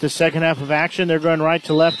start the second half of action, they're going right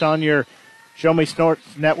to left on your Show Me Sports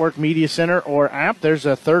Network Media Center or app. There's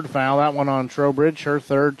a third foul, that one on Trowbridge, her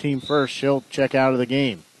third, team first. She'll check out of the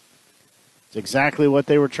game. It's exactly what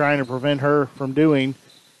they were trying to prevent her from doing,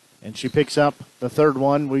 and she picks up the third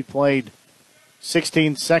one. We played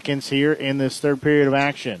 16 seconds here in this third period of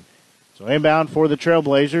action. So inbound for the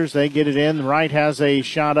Trailblazers. They get it in. Wright has a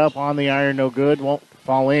shot up on the iron, no good, won't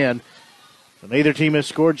fall in. So neither team has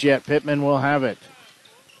scored yet. Pittman will have it.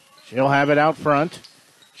 She'll have it out front.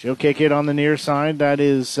 She'll kick it on the near side. That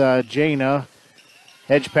is Jana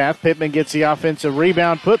Hedgepath. Pittman gets the offensive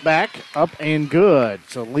rebound, put back, up and good.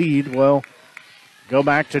 So lead will go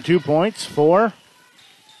back to 2 points for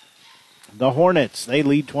the Hornets. They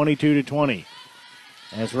lead 22-20.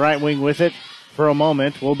 As right wing with it for a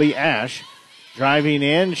moment will be Ash. Driving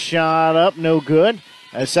in, shot up, no good.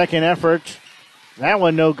 A second effort, that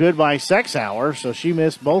one no good by Sexauer, so she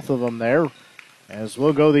missed both of them there. As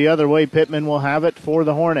we'll go the other way, Pittman will have it for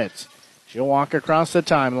the Hornets. She'll walk across the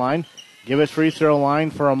timeline, give it free throw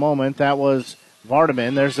line for a moment. That was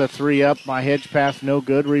Vardaman. There's a 3 up by Hedgepath, no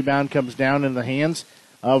good. Rebound comes down in the hands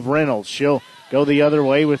of Reynolds. She'll go the other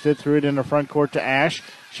way with it, threw it in the front court to Ash.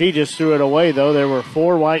 She just threw it away, though. There were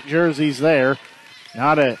 4 white jerseys there.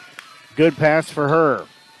 Not a good pass for her.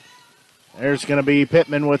 There's going to be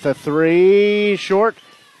Pittman with a 3 short.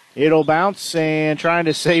 It'll bounce and trying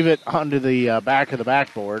to save it onto the back of the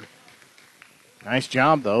backboard. Nice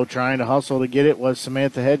job, though. Trying to hustle to get it was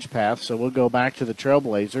Samantha Hedgepath. So we'll go back to the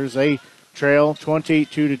Trailblazers. They trail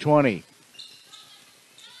 22-20.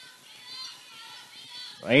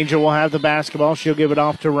 Angel will have the basketball. She'll give it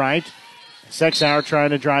off to Wright. Sexauer trying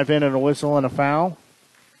to drive in and a whistle and a foul.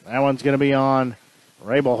 That one's going to be on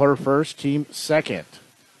Rabel, her first, team second.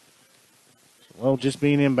 Well, just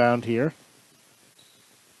being inbound here.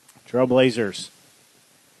 Trailblazers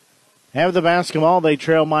have the basketball. They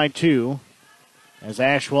trail by 2 as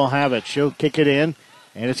Ash will have it. She'll kick it in,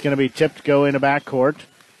 and it's going to be tipped go into backcourt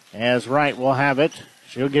as Wright will have it.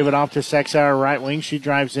 She'll give it off to Sexauer, right wing. She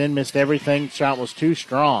drives in, missed everything. Shot was too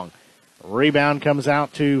strong. Rebound comes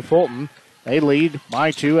out to Fulton. They lead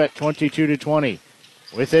by 2 at 22-20.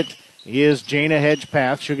 With it is Jana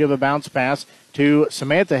Hedgepath. She'll give a bounce pass to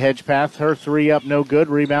Samantha Hedgepath. Her 3 up, no good.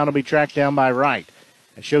 Rebound will be tracked down by Wright.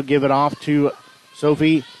 And she'll give it off to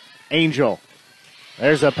Sophie Angel.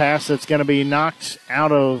 There's a pass that's going to be knocked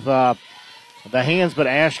out of the hands, but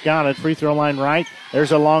Ash got it. Free throw line right.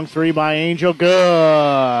 There's a long 3 by Angel.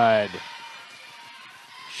 Good.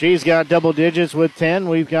 She's got double digits with 10.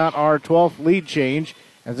 We've got our 12th lead change,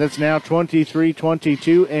 as it's now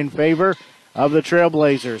 23-22 in favor of the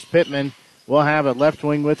Trailblazers. Pittman will have it. Left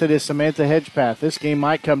wing with it is Samantha Hedgepath. This game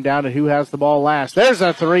might come down to who has the ball last. There's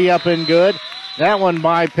a 3 up and good. That one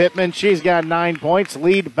by Pittman. She's got 9 points.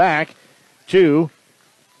 Lead back to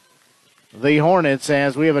the Hornets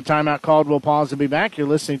as we have a timeout called. We'll pause and be back. You're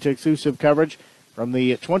listening to exclusive coverage from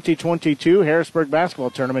the 2022 Harrisburg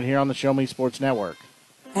Basketball Tournament here on the Show Me Sports Network.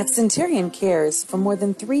 At Centurion Cares, for more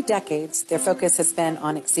than 3 decades, their focus has been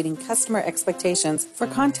on exceeding customer expectations for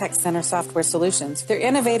contact center software solutions. Their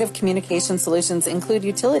innovative communication solutions include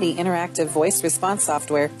utility interactive voice response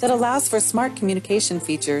software that allows for smart communication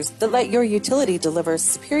features that let your utility deliver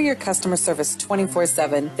superior customer service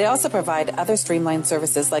 24/7. They also provide other streamlined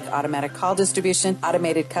services like automatic call distribution,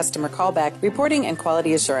 automated customer callback, reporting, and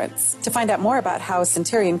quality assurance. To find out more about how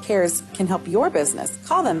Centurion Cares can help your business,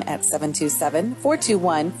 call them at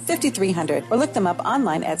 727-421-5300 or look them up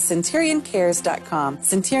online at centurioncares.com.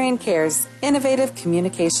 Centurion Cares, innovative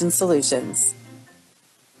communication solutions.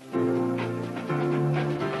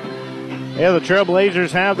 Yeah, the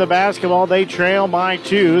Trailblazers have the basketball. They trail by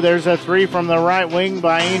 2. There's a 3 from the right wing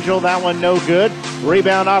by Angel. That one no good.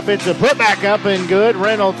 Rebound offensive put back up and good.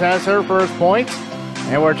 Reynolds has her first points,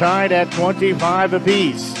 and we're tied at 25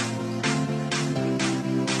 apiece.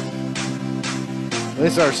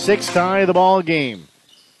 This is our 6th tie of the ball game.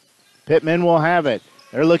 Pittman will have it.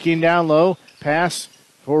 They're looking down low. Pass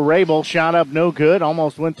for Rabel. Shot up no good.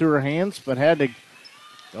 Almost went through her hands, but had to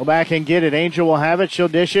go back and get it. Angel will have it. She'll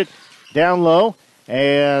dish it down low.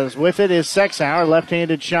 As with it is Sexauer.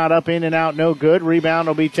 Left-handed shot up in and out. No good. Rebound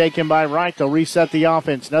will be taken by Wright. They'll reset the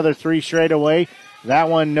offense. Another 3 straight away. That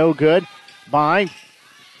one no good by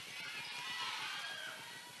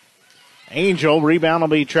Angel. Rebound will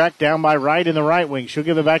be tracked down by Wright in the right wing. She'll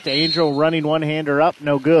give it back to Angel. Running one-hander up.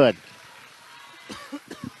 No good.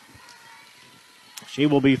 She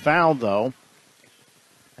will be fouled, though,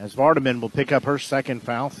 as Vardaman will pick up her second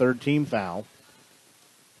foul, 3rd team foul.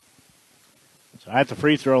 So at the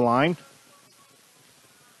free throw line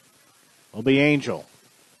will be Angel.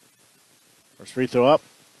 First free throw up.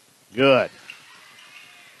 Good.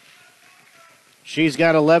 She's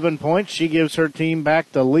got 11 points. She gives her team back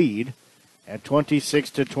the lead at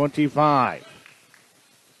 26-25.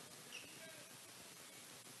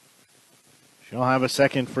 She'll have a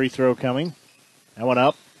second free throw coming. That one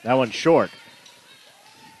up. That one short.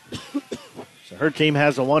 So her team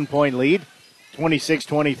has a 1-point lead,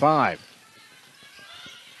 26-25.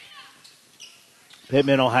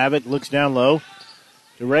 Pittman will have it. Looks down low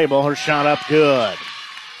to Rabel. Her shot up good.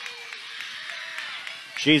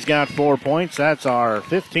 She's got 4 points. That's our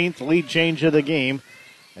 15th lead change of the game,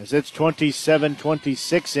 as it's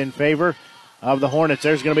 27-26 in favor of the Hornets.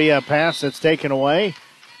 There's going to be a pass that's taken away,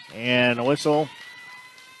 and a whistle,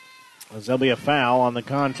 as there'll be a foul on the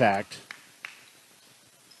contact.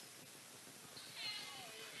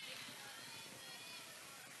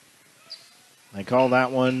 They call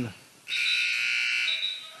that one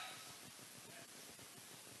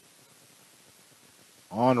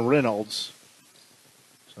on Reynolds.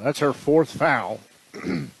 So that's her fourth foul.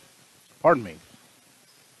 Pardon me.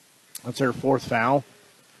 That's her fourth foul.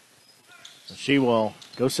 So she will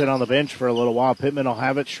go sit on the bench for a little while. Pittman will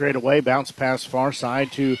have it straight away. Bounce pass far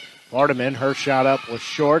side to Vardaman. Her shot up was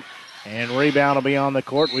short, and rebound will be on the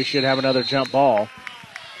court. We should have another jump ball,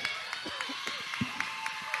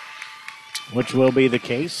 which will be the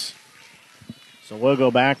case. So we'll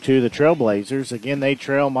go back to the Trailblazers. Again, they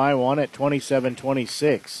trail my one at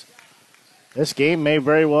 27-26. This game may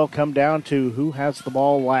very well come down to who has the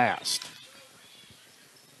ball last.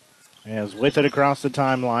 As with it across the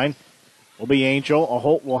timeline will be Angel. A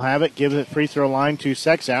Holt will have it. Gives it free throw line to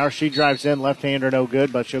Sexauer. She drives in. Left-hander no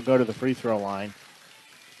good, but she'll go to the free throw line.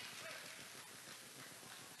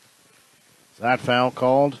 So that foul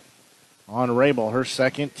called on Rabel. Her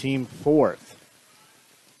second, team fourth.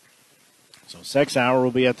 So Sexauer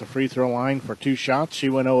will be at the free throw line for 2 shots. She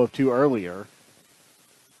went 0 of 2 earlier.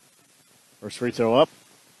 First free throw up.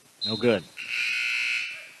 No good.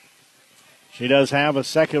 She does have a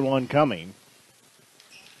second one coming.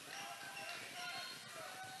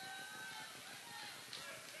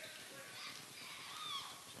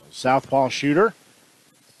 So southpaw shooter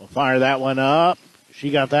will fire that one up. She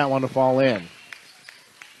got that one to fall in.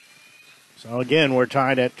 So again, we're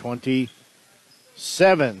tied at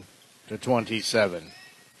 27-27.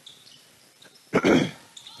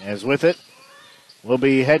 As with it will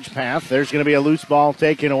be Hedgepath. There's going to be a loose ball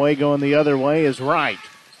taken away. Going the other way is Wright.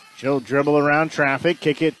 She'll dribble around traffic,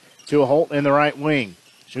 kick it to a Holt in the right wing.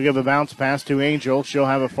 She'll give a bounce pass to Angel. She'll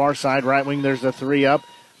have a far side right wing. There's a 3 up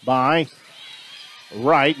by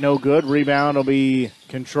Wright. No good. Rebound will be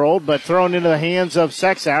controlled, but thrown into the hands of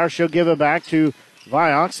Sexauer. She'll give it back to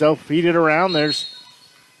Vioxx. They'll feed it around. There's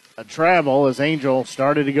a travel as Angel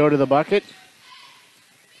started to go to the bucket.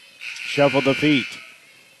 Shuffled the feet.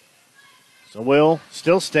 So we'll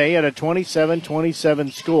still stay at a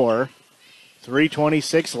 27-27 score.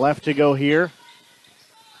 3:26 left to go here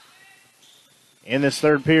in this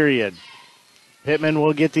third period. Pittman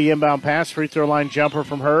will get the inbound pass. Free throw line jumper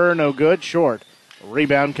from her. No good. Short.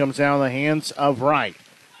 Rebound comes down in the hands of Wright.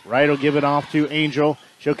 Wright will give it off to Angel.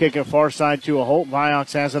 She'll kick it far side to a Holt.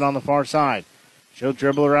 Vioxx has it on the far side. She'll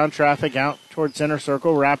dribble around traffic out toward center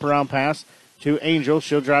circle. Wrap around pass to Angel.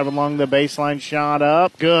 She'll drive along the baseline. Shot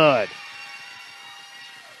up. Good.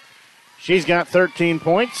 She's got 13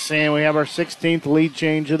 points, and we have our 16th lead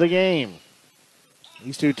change of the game.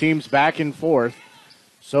 These two teams back and forth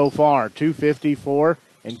so far. 2:54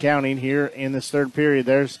 and counting here in this third period.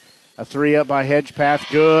 There's a 3 up by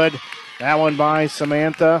Hedgepath. Good. That one by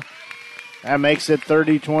Samantha. That makes it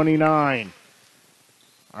 30-29.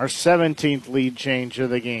 Our 17th lead change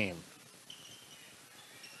of the game.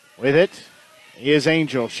 With it is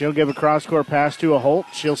Angel. She'll give a cross-court pass to a Holt.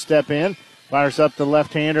 She'll step in. Fires up the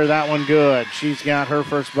left-hander. That one good. She's got her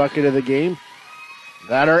first bucket of the game.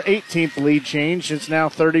 That our 18th lead change. It's now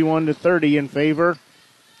 31-30 in favor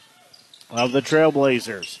of the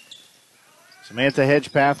Trailblazers. Samantha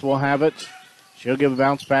Hedgepath will have it. She'll give a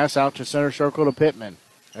bounce pass out to center circle to Pittman.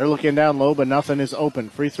 They're looking down low, but nothing is open.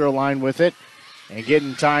 Free throw line with it. And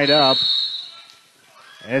getting tied up.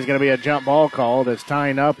 And there's going to be a jump ball called as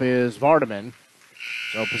tying up is Vardaman.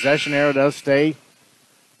 So possession arrow does stay.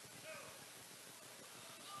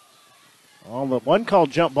 Well, the one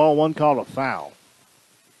called jump ball, one called a foul.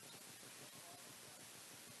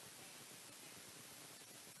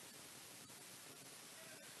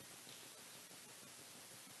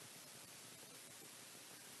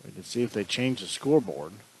 We can see if they change the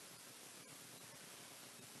scoreboard.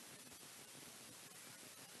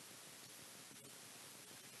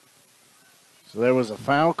 So there was a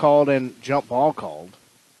foul called and jump ball called.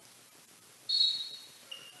 So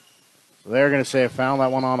they're going to say a foul,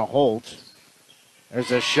 that one on a Holt.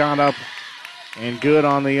 There's a shot up and good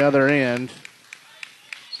on the other end.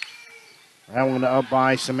 That one up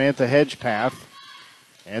by Samantha Hedgepath.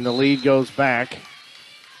 And the lead goes back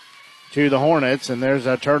to the Hornets. And there's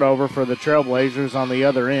a turnover for the Trailblazers on the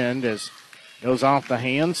other end as it goes off the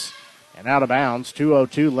hands and out of bounds.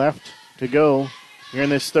 2:02 left to go here in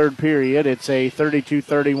this third period. It's a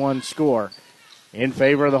 32-31 score. In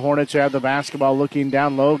favor of the Hornets, who have the basketball looking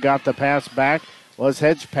down low. Got the pass back. Was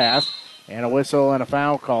Hedgepath. And a whistle and a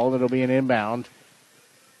foul called. It'll be an inbound.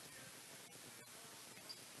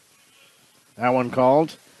 That one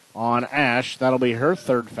called on Ash. That'll be her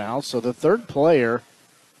third foul. So the third player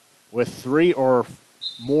with 3 or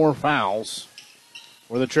more fouls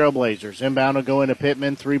for the Trailblazers. Inbound will go into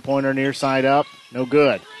Pittman. Three-pointer near side up. No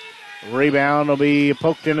good. Rebound will be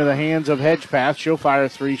poked into the hands of Hedgepath. She'll fire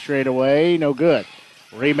 3 straight away. No good.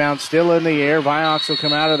 Rebound still in the air. Vioxx will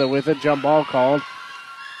come out of there with it. Jump ball called,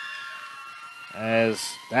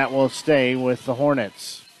 as that will stay with the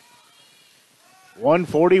Hornets.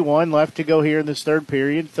 1:41 left to go here in this third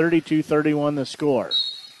period. 32-31 the score.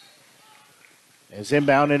 As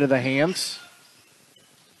inbound into the hands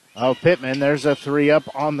of Pittman. There's a 3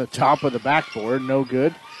 up on the top of the backboard. No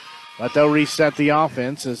good. But they'll reset the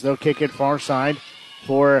offense as they'll kick it far side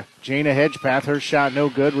for Jana Hedgepath. Her shot no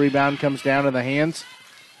good. Rebound comes down in the hands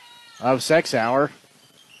of Sexauer.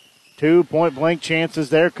 2 point-blank chances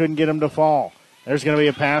there. Couldn't get them to fall. There's going to be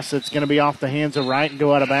a pass that's going to be off the hands of Wright and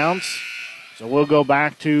go out of bounds. So we'll go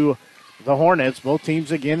back to the Hornets. Both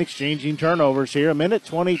teams again exchanging turnovers here.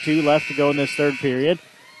 1:22 left to go in this third period.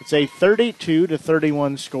 It's a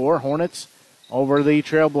 32-31 score. Hornets over the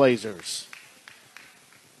Trailblazers.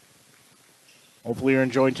 Hopefully you're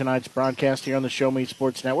enjoying tonight's broadcast here on the Show Me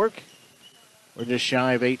Sports Network. We're just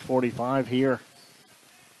shy of 8:45 here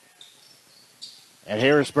at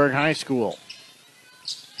Harrisburg High School.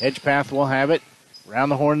 Hedgepath will have it. Around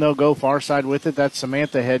the horn they'll go far side with it. That's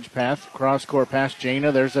Samantha Hedgepath. Cross court past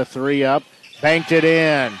Jana. There's a 3 up. Banked it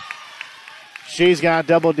in. She's got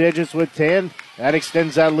double digits with 10. That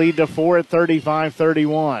extends that lead to 4 at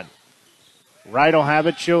 35-31. Wright will have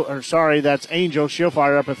it. That's Angel. She'll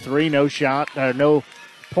fire up a 3. No shot. No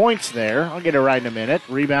points there. I'll get it right in a minute.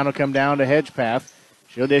 Rebound will come down to Hedgepath.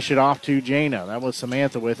 She'll dish it off to Jana. That was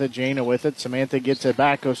Samantha with it. Jana with it. Samantha gets it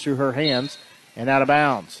back. Goes through her hands and out of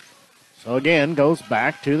bounds. So again, goes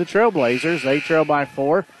back to the Trailblazers. They trail by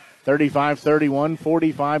 4. 35-31.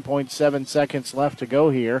 45.7 seconds left to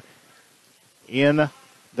go here in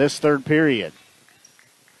this third period.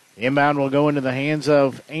 Inbound will go into the hands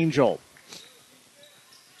of Angel.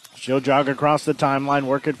 She'll jog across the timeline,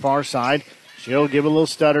 work it far side. She'll give a little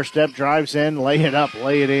stutter step, drives in, lay it up,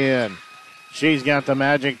 lay it in. She's got the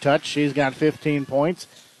magic touch. She's got 15 points.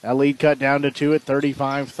 That lead cut down to 2 at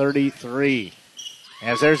 35-33.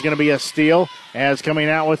 As there's going to be a steal. As coming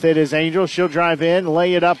out with it is Angel. She'll drive in,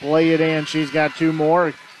 lay it up, lay it in. She's got 2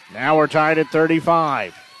 more. Now we're tied at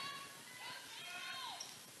 35.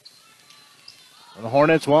 The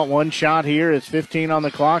Hornets want 1 shot here. It's 15 on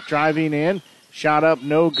the clock. Driving in. Shot up,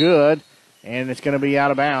 no good. And it's going to be out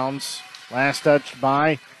of bounds. Last touch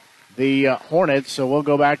by the Hornets, so we'll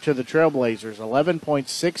go back to the Trailblazers.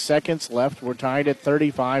 11.6 seconds left. We're tied at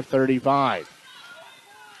 35-35.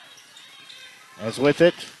 As with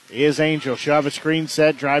it is Angel. She'll have a screen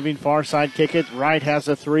set, driving far side, kick it. Wright has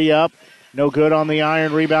a 3 up. No good on the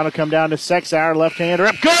iron. Rebound will come down to Sexauer. Left-hander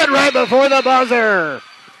up. Good right before the buzzer.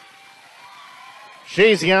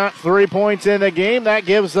 She's got 3 points in the game. That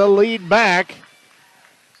gives the lead back.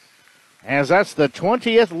 As that's the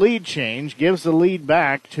 20th lead change, gives the lead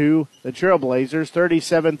back to the Trailblazers,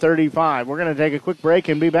 37-35. We're going to take a quick break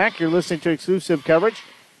and be back. You're listening to exclusive coverage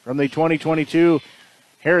from the 2022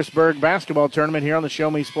 Harrisburg basketball tournament here on the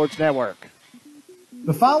Show Me Sports Network.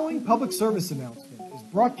 The following public service announcement is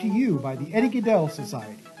brought to you by the Eddie Goodell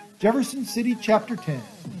Society, Jefferson City Chapter 10,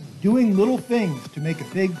 doing little things to make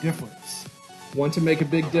a big difference. Want to make a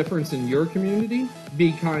big difference in your community?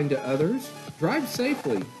 Be kind to others, drive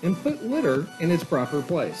safely, and put litter in its proper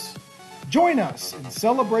place. Join us in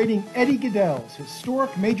celebrating Eddie Goodell's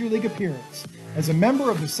historic Major League appearance as a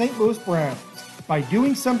member of the St. Louis Browns by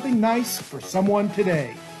doing something nice for someone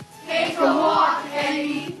today. Take a walk,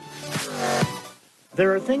 Eddie.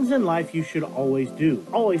 There are things in life you should always do.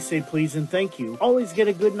 Always say please and thank you. Always get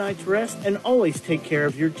a good night's rest, and always take care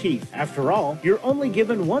of your teeth. After all, you're only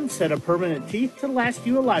given 1 set of permanent teeth to last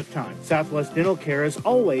you a lifetime. Southwest Dental Care is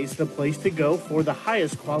always the place to go for the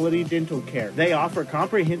highest quality dental care. They offer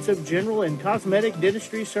comprehensive general and cosmetic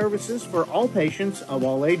dentistry services for all patients of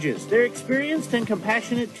all ages. Their experienced and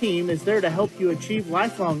compassionate team is there to help you achieve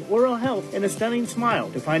lifelong oral health and a stunning smile.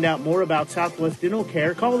 To find out more about Southwest Dental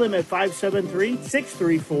Care, call them at 573-634-4909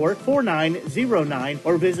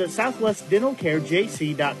 or visit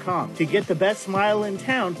southwestdentalcarejc.com. To get the best smile in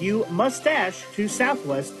town, you must dash to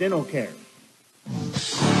Southwest Dental Care.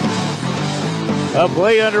 A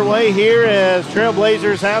play underway here as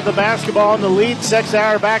Trailblazers have the basketball in the lead.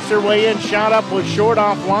 Sexauer backs her way in. Shot up was short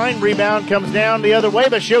offline. Rebound comes down the other way,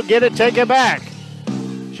 but she'll get it, take it back.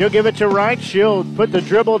 She'll give it to Wright. She'll put the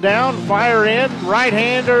dribble down, fire in.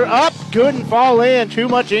 Right-hander up. couldn't fall in. Too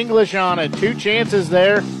much English on it. 2 chances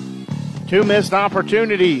there. 2 missed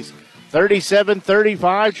opportunities. 37-35,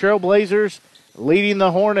 Trailblazers leading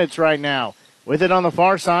the Hornets right now. With it on the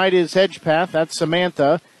far side is Hedgepath. That's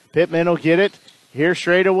Samantha. Pittman will get it here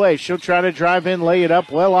straight away. She'll try to drive in, lay it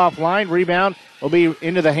up well offline. Rebound will be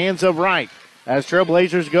into the hands of Wright. As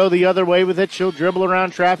Trailblazers go the other way with it, she'll dribble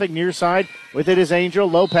around traffic near side. With it is Angel.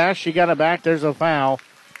 Low pass. She got it back. There's a foul.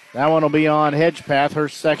 That one will be on Hedgepath, her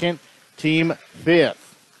second, team 5th.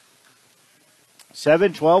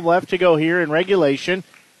 7:12 left to go here in regulation.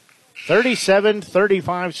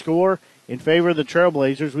 37-35 score in favor of the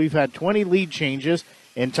Trailblazers. We've had 20 lead changes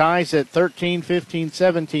and ties at 13, 15,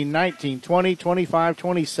 17, 19, 20, 25,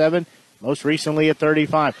 27, most recently at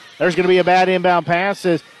 35. There's going to be a bad inbound pass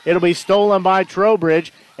as it'll be stolen by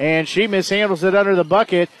Trowbridge, and she mishandles it under the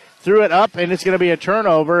bucket, threw it up, and it's going to be a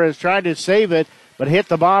turnover as tried to save it, but hit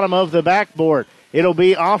the bottom of the backboard. It'll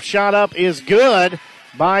be off shot up is good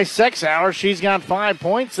by Sexauer. She's got 5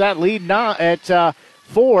 points. That lead now at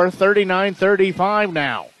 4, 39-35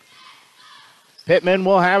 now. Pittman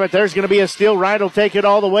will have it. There's going to be a steal. Wright will take it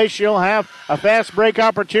all the way. She'll have a fast break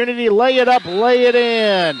opportunity. Lay it up, lay it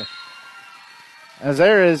in. As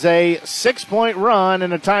there is a 6-point run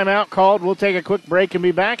and a timeout called. We'll take a quick break and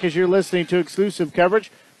be back as you're listening to exclusive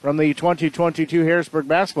coverage from the 2022 Harrisburg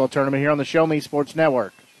Basketball Tournament here on the Show Me Sports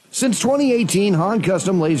Network. Since 2018, Han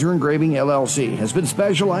Custom Laser Engraving LLC has been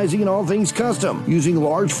specializing in all things custom, using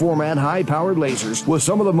large format, high-powered lasers with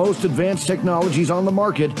some of the most advanced technologies on the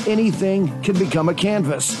market. Anything can become a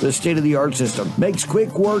canvas. This state-of-the-art system makes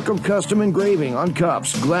quick work of custom engraving on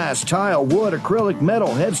cups, glass, tile, wood, acrylic,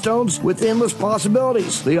 metal, headstones with endless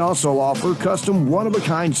possibilities. They also offer custom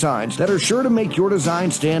one-of-a-kind signs that are sure to make your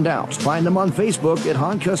design stand out. Find them on Facebook at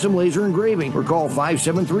Han Custom Laser Engraving or call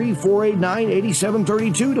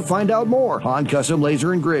 573-489-8732 to find out more. Han Custom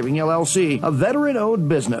Laser Engraving LLC, a veteran-owned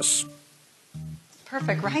business.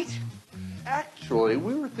 Perfect, right? Actually,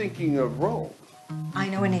 we were thinking of Rome. I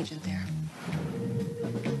know an agent there.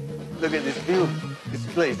 Look at this view. This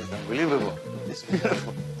place is unbelievable. It's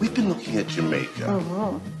beautiful. We've been looking at Jamaica.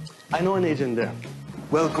 I know an agent there.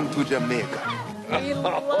 Welcome to Jamaica. We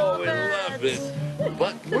love it.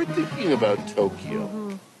 But we're thinking about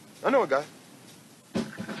Tokyo. I know a guy.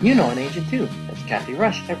 You know an agent too. That's Kathy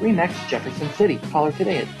Rush at RE/MAX Jefferson City. Call her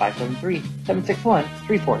today at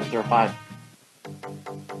 573-761-3405.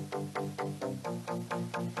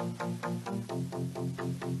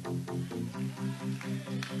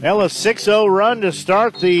 Well, a 6-0 run to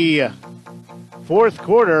start the fourth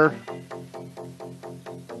quarter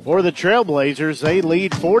for the Trailblazers. They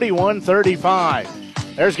lead 41-35.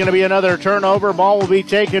 There's going to be another turnover. Ball will be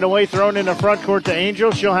taken away, thrown in the front court to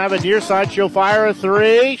Angel. She'll have it near side. She'll fire a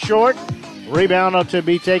three. Short. Rebound to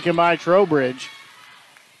be taken by Trowbridge.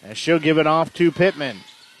 And she'll give it off to Pittman.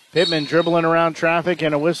 Pittman dribbling around traffic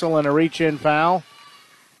and a whistle and a reach-in foul.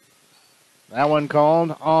 That one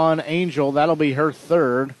called on Angel. That'll be her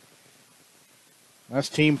third. That's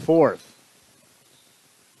team 4th.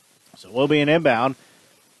 So we'll be an inbound.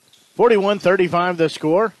 41-35 the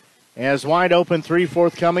score. As wide open three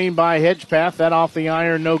forthcoming by Hedgepath. That off the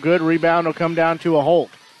iron, no good. Rebound will come down to a Holt.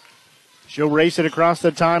 She'll race it across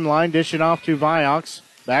the timeline, dish it off to Viox.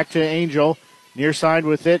 Back to Angel. Near side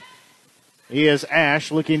with it. He is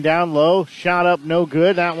Ash looking down low. Shot up, no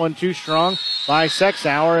good. That one too strong by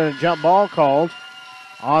Sexauer. And a jump ball called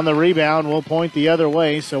on the rebound. We'll point the other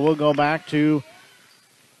way, so we'll go back to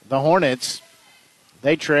the Hornets.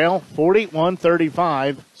 They trail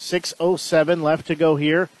 41-35. 6:07 left to go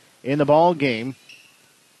here in the ball game.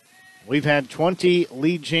 We've had 20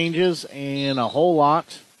 lead changes and a whole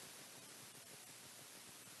lot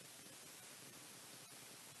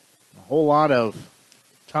of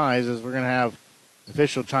ties, as we're going to have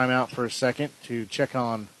official timeout for a second to check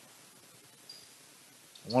on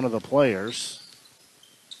one of the players.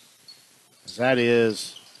 That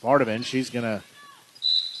is Vardaman. She's going to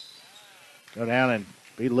go down and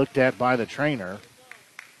be looked at by the trainer.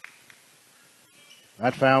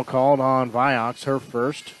 That foul called on Viox, her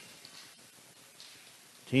first.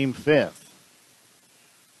 Team 5th.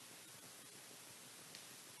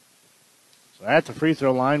 So at the free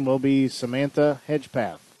throw line will be Samantha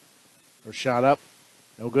Hedgepath. Her shot up,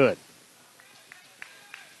 no good.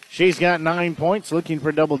 She's got 9 points, looking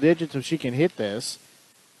for double digits if she can hit this.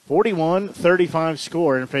 41-35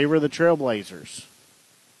 score in favor of the Trailblazers.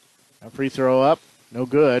 A free throw up, no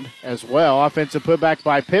good as well. Offensive putback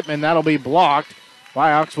by Pittman, that'll be blocked.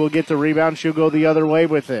 Viox will get the rebound. She'll go the other way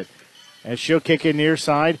with it. And she'll kick it near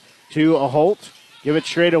side to a Holt. Give it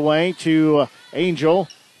straight away to Angel.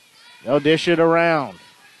 They'll dish it around.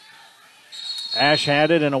 Ash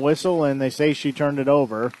had it and a whistle, and they say she turned it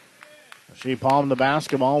over. She palmed the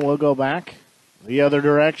basketball. We'll go back the other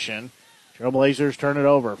direction. Trailblazers turn it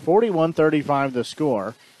over. 41-35 the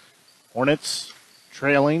score. Hornets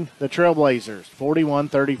trailing the Trailblazers,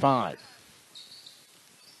 41-35.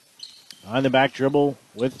 On the back dribble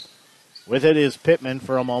with it is Pittman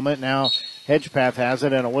for a moment. Now Hedgepath has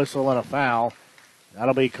it and a whistle and a foul.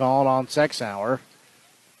 That'll be called on Sexauer.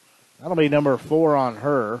 That'll be number 4 on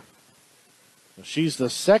her. So she's the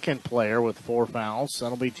second player with 4 fouls.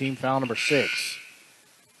 That'll be team foul number 6.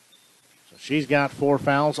 So she's got 4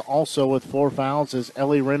 fouls. Also with 4 fouls is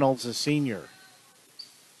Ellie Reynolds, a senior.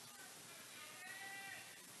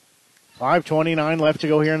 5:29 left to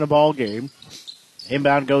go here in the ball game.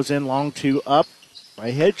 Inbound goes in long 2 up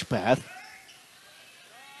by Hedgepath.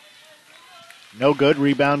 No good.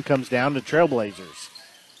 Rebound comes down to Trailblazers.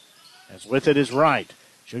 As with it is Wright.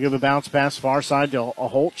 She'll give a bounce pass far side to a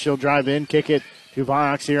Holt. She'll drive in, kick it to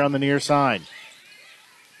Viox here on the near side.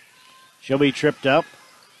 She'll be tripped up.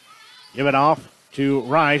 Give it off to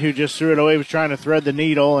Wright, who just threw it away, was trying to thread the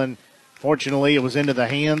needle, and fortunately it was into the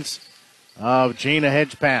hands of Jana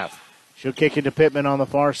Hedgepath. She'll kick it to Pittman on the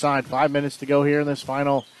far side. 5 minutes to go here in this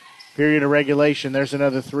final period of regulation. There's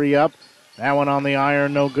another 3 up. That one on the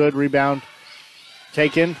iron, no good. Rebound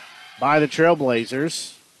taken by the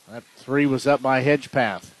Trailblazers. That 3 was up by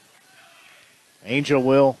Hedgepath. Angel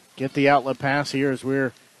will get the outlet pass here as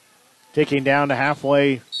we're ticking down to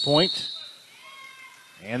halfway point.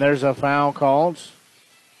 And there's a foul called.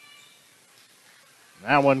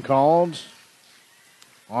 That one called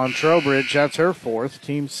on Trowbridge. That's her 4th,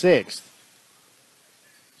 team 6th.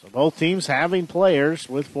 So both teams having players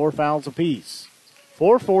with 4 fouls apiece.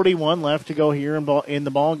 4:41 left to go here in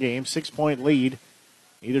the ball game. 6-point lead.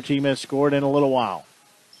 Either team has scored in a little while.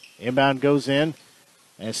 Inbound goes in,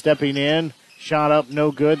 and stepping in, shot up,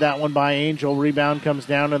 no good. That one by Angel. Rebound comes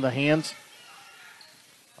down in the hands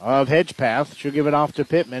of Hedgepath. She'll give it off to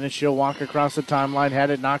Pittman, and she'll walk across the timeline,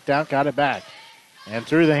 had it knocked out, got it back. And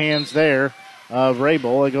through the hands there of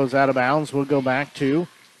Rabel, it goes out of bounds. We'll go back to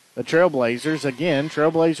the Trailblazers. Again,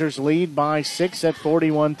 Trailblazers lead by 6 at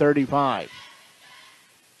 41-35.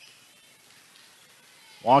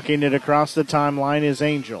 Walking it across the timeline is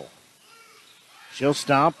Angel. She'll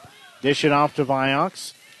stop, dish it off to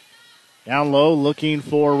Viox. Down low, looking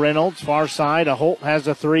for Reynolds. Far side, a Holt has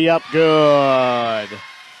a 3 up. Good.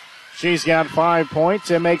 She's got 5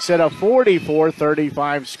 points. It makes it a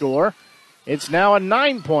 44-35 score. It's now a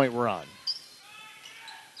 9-point run.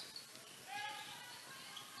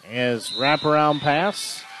 As wraparound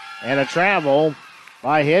pass and a travel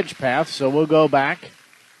by Hedgepath. So we'll go back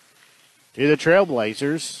to the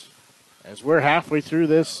Trailblazers as we're halfway through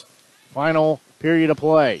this final period of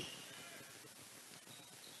play.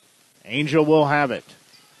 Angel will have it.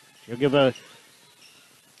 She'll give a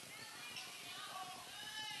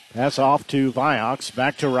pass off to Viox.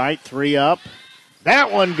 Back to Wright. 3 up.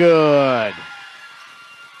 That one good.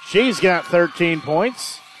 She's got 13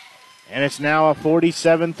 points. And it's now a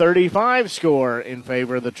 47-35 score in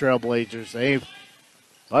favor of the Trailblazers. They've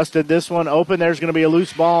busted this one open. There's going to be a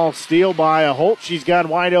loose ball steal by a Holt. She's got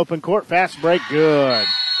wide open court. Fast break. Good.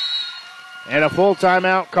 And a full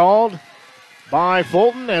timeout called by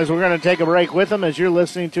Fulton as we're going to take a break with them as you're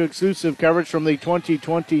listening to exclusive coverage from the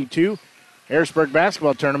 2022 Harrisburg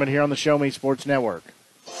Basketball Tournament here on the Show Me Sports Network.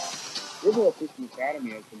 Riverwalk Christian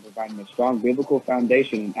Academy has been providing a strong biblical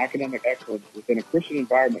foundation and academic excellence within a Christian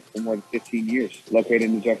environment for more than 15 years. Located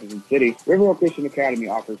in Jefferson City, Riverwalk Christian Academy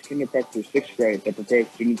offers kindergarten through 6th grade that prepares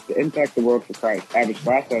students to impact the world for Christ. Average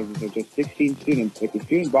class sizes are just 16 students, with the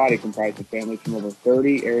student body comprised of families from over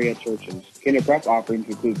 30 area churches. Kinder Prep offerings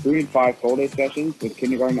include 3 and 5 full-day sessions, with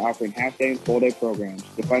kindergarten offering half-day and full-day programs.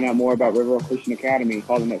 To find out more about Riverwalk Christian Academy,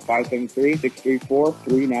 call them at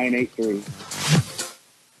 573-634-3983.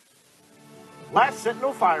 Last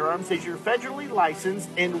Sentinel Firearms is your federally licensed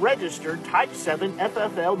and registered Type 7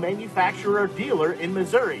 FFL manufacturer dealer in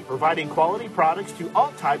Missouri, providing quality products to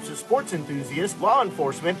all types of sports enthusiasts, law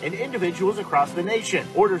enforcement, and individuals across the nation.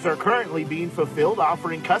 Orders are currently being fulfilled,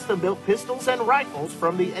 offering custom-built pistols and rifles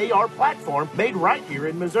from the AR platform made right here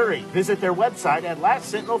in Missouri. Visit their website at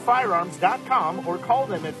lastsentinelfirearms.com or call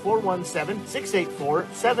them at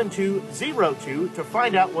 417-684-7202 to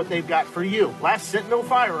find out what they've got for you. Last Sentinel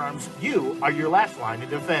Firearms, you are your last line of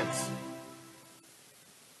defense.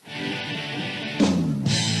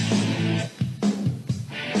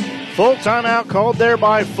 Full timeout called there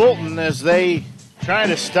by Fulton as they try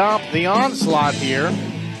to stop the onslaught here.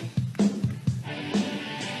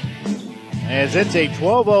 As it's a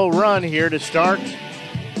 12-0 run here to start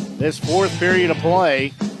this 4th period of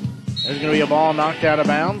play. There's going to be a ball knocked out of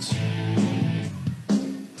bounds.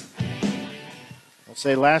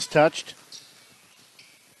 say last touched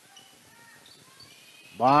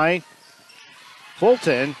by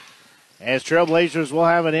Fulton. As Trailblazers will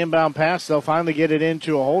have an inbound pass, they'll finally get it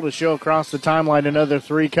into a hole to show across the timeline. Another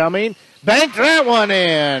three coming. Banked that one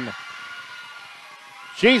in.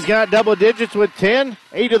 She's got double digits with 10.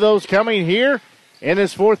 8 of those coming here in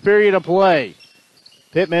this fourth period of play.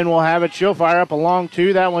 Pittman will have it. She'll fire up a long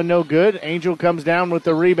two. That one no good. Angel comes down with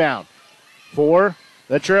the rebound for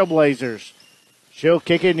the Trailblazers. She'll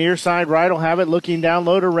kick it near side right. Will have it looking down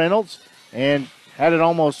low to Reynolds. And had it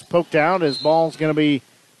almost poked out. His ball's going to be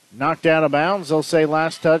knocked out of bounds. They'll say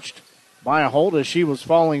last touched by a Holt as she was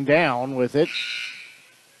falling down with it.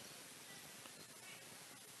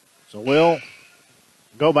 So we'll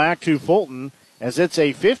go back to Fulton as it's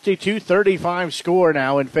a 52-35 score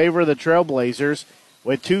now in favor of the Trailblazers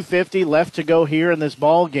with 2:50 left to go here in this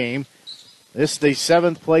ball game. This is the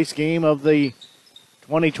 7th place game of the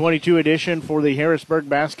 2022 edition for the Harrisburg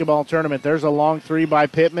basketball tournament. There's a long three by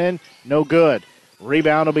Pittman. No good.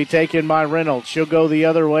 Rebound will be taken by Reynolds. She'll go the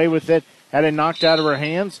other way with it. Had it knocked out of her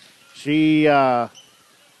hands. She cannot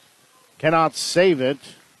save it.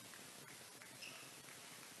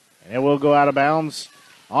 And it will go out of bounds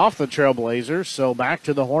off the Trailblazers. So back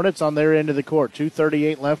to the Hornets on their end of the court.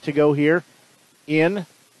 2:38 left to go here in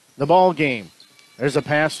the ball game. There's a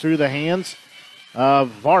pass through the hands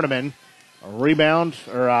of Vardaman. A rebound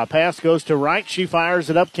or a pass goes to Wright. She fires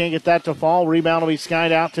it up. Can't get that to fall. Rebound will be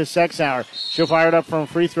skied out to Sexauer. She'll fire it up from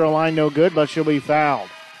free throw line. No good, but she'll be fouled.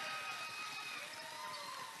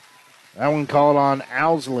 That one called on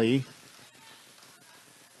Owsley.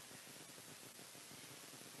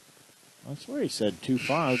 I swear he said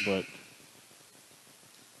 2-5, but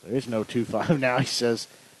there is no 2-5 now. He says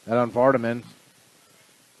that on Vardaman.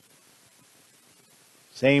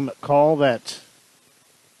 Same call that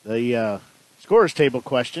the scorer's table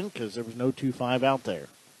question, because there was no 2-5 out there.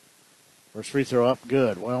 First free throw up,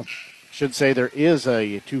 good. Well, should say there is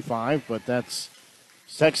a 2-5, but that's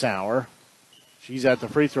Sexauer. She's at the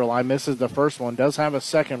free throw line, misses the first one, does have a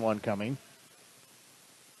second one coming.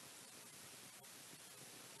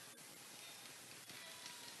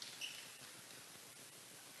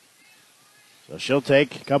 So she'll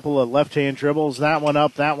take a couple of left-hand dribbles. That one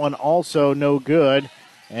up, that one also no good.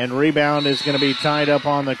 And rebound is going to be tied up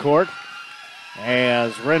on the court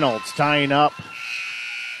as Reynolds tying up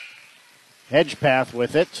Hedgepath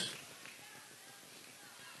with it.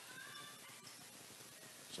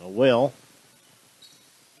 So will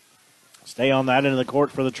stay on that end of the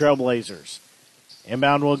court for the Trailblazers.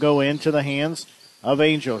 Inbound will go into the hands of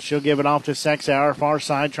Angel. She'll give it off to Sexauer. Far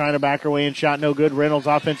side trying to back her way in. Shot no good. Reynolds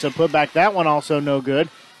offensive putback. That one also no good.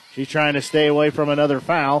 She's trying to stay away from another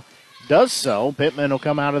foul. Does so. Pittman will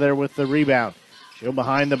come out of there with the rebound. She'll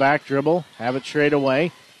behind the back dribble. Have it straight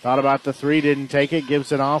away. Thought about the three. Didn't take it.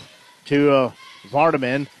 Gives it off to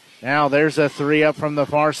Vardaman. Now there's a three up from the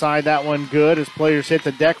far side. That one good as players hit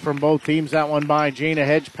the deck from both teams. That one by Gina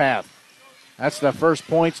Hedgepath. That's the first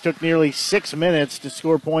points. Took nearly 6 minutes to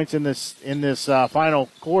score points in this final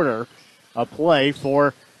quarter of play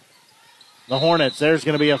for the Hornets. There's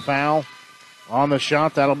going to be a foul on the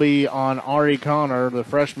shot. That'll be on Ari Connor. The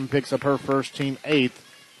freshman picks up her first, team 8th.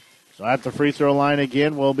 So at the free throw line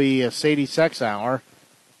again will be Sadie Sexauer.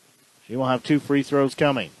 She will have 2 free throws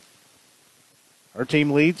coming. Her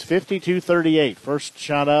team leads 52-38. First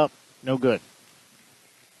shot up, no good.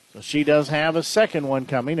 So she does have a second one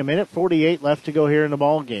coming. 1:48 left to go here in the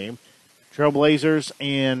ball game. Trailblazers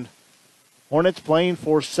and Hornets playing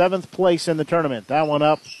for 7th place in the tournament. That one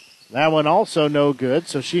up. That one also no good,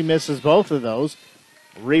 so she misses both of those.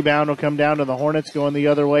 Rebound will come down to the Hornets going the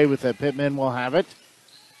other way with it. Pittman will have it.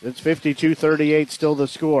 It's 52-38 still the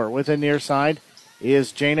score. With the near side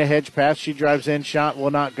is Jana Hedgepath. She drives in. Shot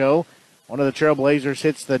will not go. One of the Trailblazers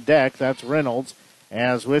hits the deck. That's Reynolds.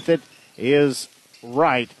 As with it is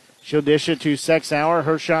Wright. She'll dish it to Sexauer.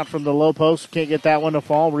 Her shot from the low post. Can't get that one to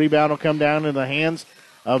fall. Rebound will come down in the hands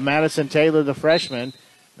of Madison Taylor, the freshman.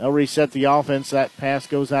 They'll reset the offense. That pass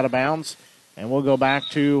goes out of bounds. And we'll go back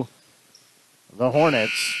to the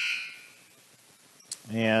Hornets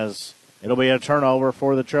as it'll be a turnover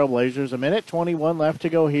for the Trailblazers. 1:21 left to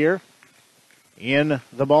go here in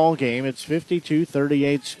the ball game. It's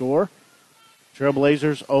 52-38 score.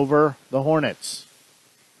 Trailblazers over the Hornets.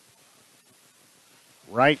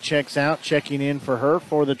 Wright checks out. Checking in for her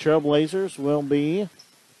for the Trailblazers will be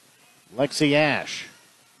Lexi Ash.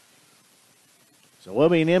 So we'll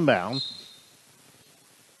be an inbound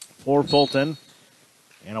for Fulton.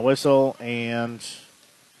 And a whistle and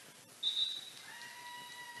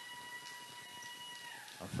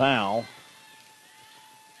a foul.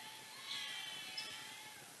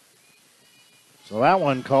 So that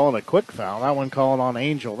one called a quick foul. That one called on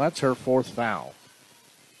Angel. That's her 4th foul.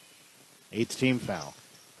 8th team foul.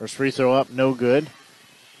 First free throw up, no good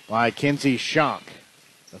by Kinsey Schock.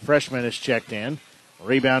 The freshman is checked in.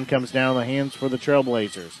 Rebound comes down the hands for the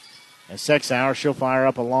Trailblazers. And Sexauer, she'll fire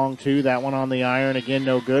up a long 2. That one on the iron. Again,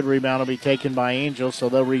 no good. Rebound will be taken by Angel, so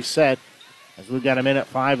they'll reset as we've got a minute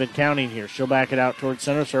 5 and counting here. She'll back it out towards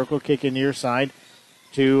center circle, kick in near side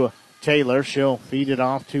to Taylor. She'll feed it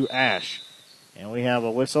off to Ash. And we have a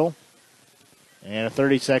whistle and a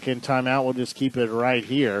 30-second timeout. We'll just keep it right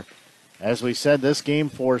here. As we said, this game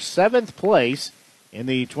for 7th place in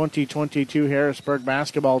the 2022 Harrisburg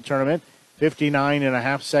basketball tournament.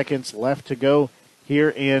 59.5 seconds left to go here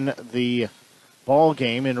in the ball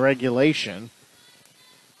game in regulation.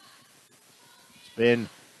 It's been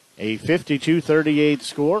a 52-38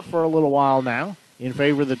 score for a little while now in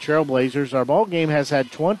favor of the Trailblazers. Our ball game has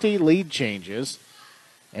had 20 lead changes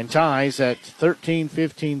and ties at 13,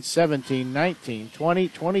 15, 17, 19, 20,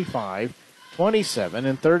 25, 27,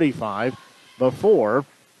 and 35 before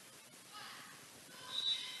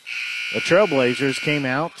the Trailblazers came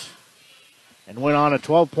out and went on a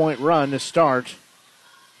 12-point run to start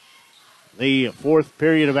the 4th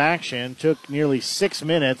period of action. Took nearly 6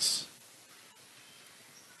 minutes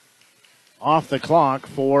off the clock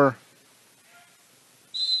for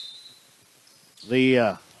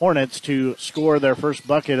the Hornets to score their first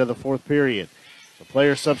bucket of the 4th period. So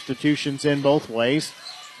player substitutions in both ways.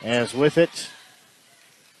 As with it,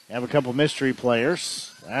 have a couple mystery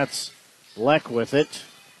players. That's Bleck with it.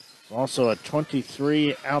 Also a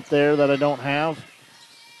 23 out there that I don't have.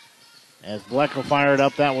 As Bleck will fire it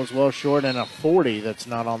up, that was well short, and a 40 that's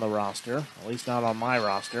not on the roster, at least not on my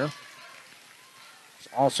roster. There's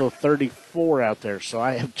also 34 out there, so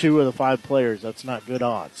I have 2 of the 5 players. That's not good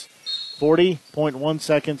odds. 40.1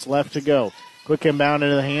 seconds left to go. Quick inbound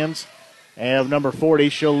into the hands of number 40.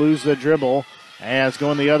 She'll lose the dribble. As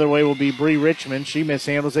going the other way will be Bree Richmond. She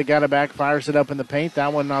mishandles it, got it back, fires it up in the paint.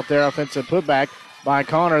 That one not there. Offensive putback by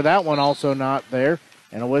Connor. That one also not there.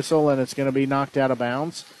 And a whistle, and it's going to be knocked out of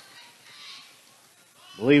bounds.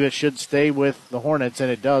 I believe it should stay with the Hornets,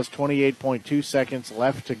 and it does. 28.2 seconds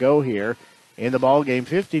left to go here in the ball game.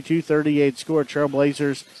 52-38 score.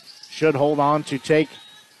 Trailblazers should hold on to take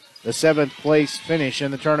the 7th place finish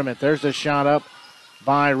in the tournament. There's a shot up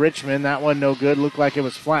by Richmond. That one no good. Looked like it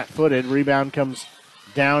was flat-footed. Rebound comes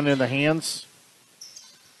down in the hands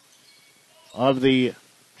of the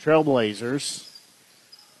Trailblazers.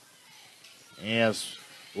 As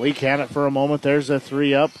Weak had it for a moment. There's a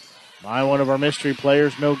 3 up by one of our mystery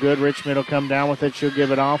players. No good. Richmond will come down with it. She'll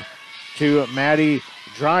give it off to Maddie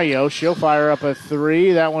Dryo. She'll fire up a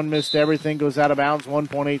 3. That one missed everything. Goes out of bounds.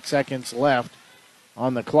 1.8 seconds left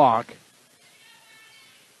on the clock.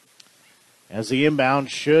 As the inbound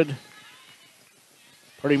should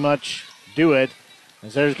pretty much do it.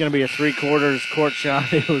 As there's going to be a 3/4 court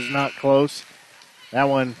shot. It was not close. That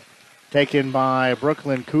one taken by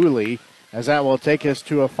Brooklyn Cooley. As that will take us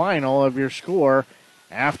to a final of your score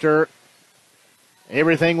after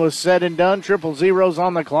everything was said and done. 000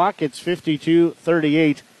 on the clock. It's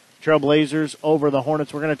 52-38. Trailblazers over the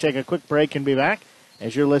Hornets. We're going to take a quick break and be back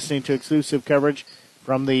as you're listening to exclusive coverage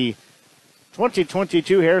from the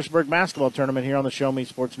 2022 Harrisburg Basketball Tournament here on the Show Me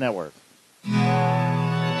Sports Network.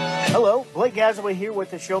 Hello, Blake Gazaway here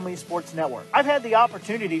with the Show Me Sports Network. I've had the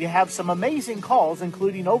opportunity to have some amazing calls,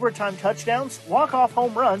 including overtime touchdowns, walk-off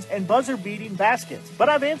home runs, and buzzer-beating baskets. But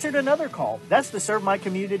I've answered another call. That's to serve my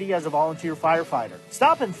community as a volunteer firefighter.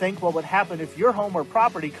 Stop and think what would happen if your home or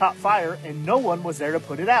property caught fire and no one was there to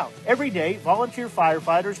put it out. Every day, volunteer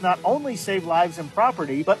firefighters not only save lives and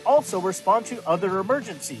property, but also respond to other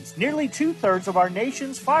emergencies. Nearly 2/3 of our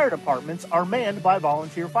nation's fire departments are manned by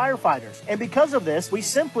volunteer firefighters. And because of this, we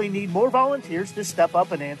simply need more volunteers to step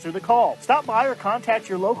up and answer the call. Stop by or contact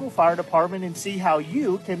your local fire department and see how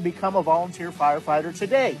you can become a volunteer firefighter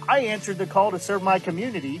today. I answered the call to serve my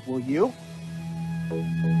community. Will you?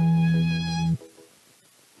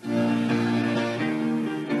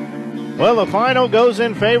 Well, the final goes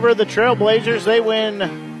in favor of the Trailblazers. They win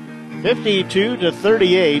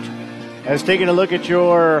 52-38. As taking a look at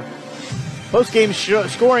your post-game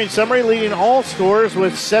scoring summary, leading all scorers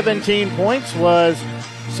with 17 points was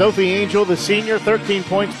Sophie Angel, the senior. 13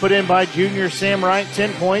 points put in by junior Sam Wright.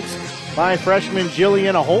 10 points by freshman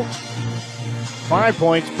Jillian Holt. 5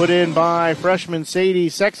 points put in by freshman Sadie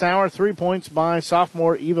Sexauer. 3 points by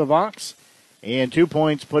sophomore Eva Vox. And 2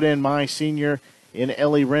 points put in by senior in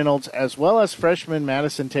Ellie Reynolds, as well as freshman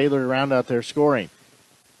Madison Taylor to round out their scoring.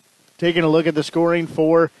 Taking a look at the scoring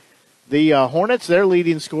for the Hornets, their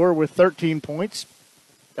leading scorer with 13 points.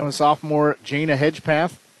 That was sophomore Jana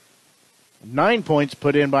Hedgepath. 9 points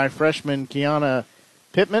put in by freshman Kiana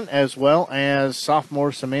Pittman as well as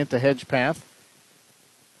sophomore Samantha Hedgepath.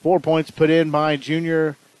 4 points put in by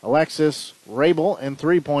junior Alexis Rabel and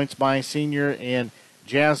 3 points by senior and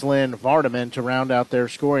Jaslyn Vardaman to round out their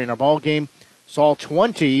scoring. Our ball game saw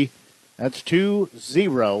 20, that's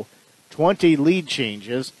 2-0, 20 lead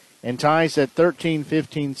changes, and ties at 13,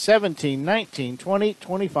 15, 17, 19, 20,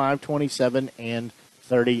 25, 27, and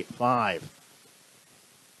 35.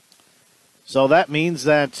 So that means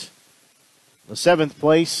that the 7th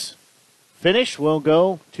place finish will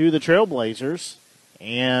go to the Trailblazers,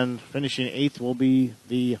 and finishing 8th will be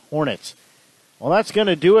the Hornets. Well, that's going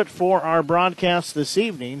to do it for our broadcast this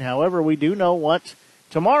evening. However, we do know what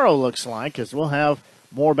tomorrow looks like, as we'll have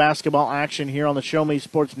more basketball action here on the Show Me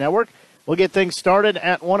Sports Network. We'll get things started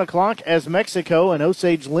at 1 o'clock as Mexico and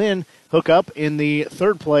Osage Lynn hook up in the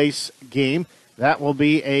 3rd place game. That will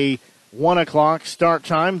be a 1 o'clock start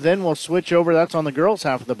time. Then we'll switch over. That's on the girls'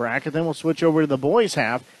 half of the bracket. Then we'll switch over to the boys'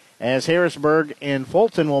 half as Harrisburg and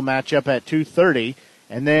Fulton will match up at 2:30.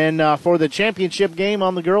 And then for the championship game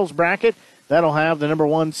on the girls' bracket, that'll have the number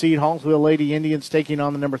 1 seed Hallsville Lady Indians taking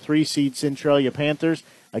on the number 3 seed Centralia Panthers.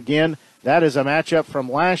 Again, that is a matchup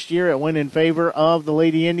from last year. It went in favor of the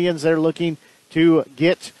Lady Indians. They're looking to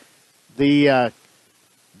get the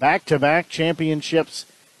back-to-back championships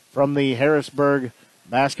from the Harrisburg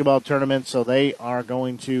basketball tournament, so they are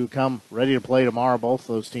going to come ready to play tomorrow. Both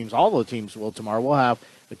those teams, all the teams will tomorrow. We'll have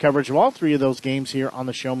the coverage of all 3 of those games here on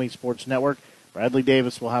the Show Me Sports Network. Bradley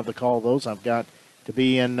Davis will have the call of those. I've got to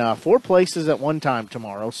be in 4 places at one time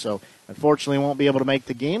tomorrow, so unfortunately won't be able to make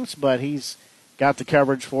the games, but he's got the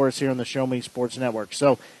coverage for us here on the Show Me Sports Network.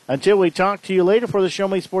 So until we talk to you later for the Show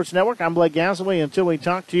Me Sports Network, I'm Blake Gasaway. Until we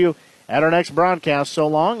talk to you at our next broadcast, so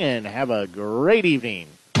long and have a great evening.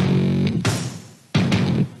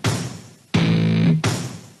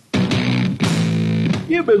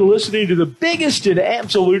 You've been listening to the biggest and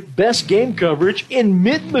absolute best game coverage in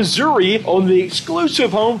mid-Missouri on the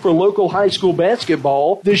exclusive home for local high school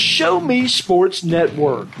basketball, the Show Me Sports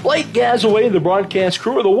Network. Blake Gasaway and the broadcast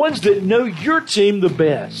crew are the ones that know your team the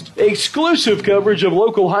best. Exclusive coverage of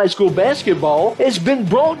local high school basketball has been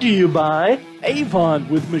brought to you by Avon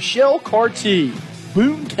with Michelle Carty,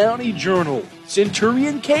 Boone County Journal,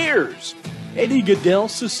 Centurion Cares, Eddie Goodell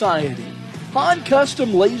Society, Han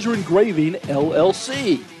Custom Laser Engraving,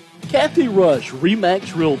 LLC, Kathy Rush,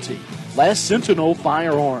 Remax Realty, Last Sentinel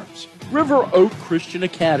Firearms, River Oak Christian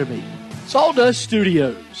Academy, Sawdust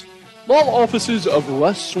Studios, Law Offices of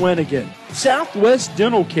Russ Swanigan, Southwest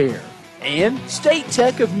Dental Care, and State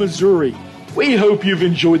Tech of Missouri. We hope you've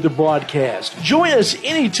enjoyed the broadcast. Join us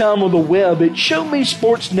anytime on the web at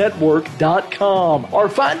ShowMeSportsNetwork.com or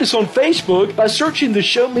find us on Facebook by searching the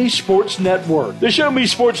Show Me Sports Network. The Show Me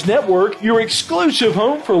Sports Network, your exclusive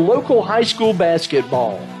home for local high school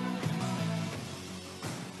basketball.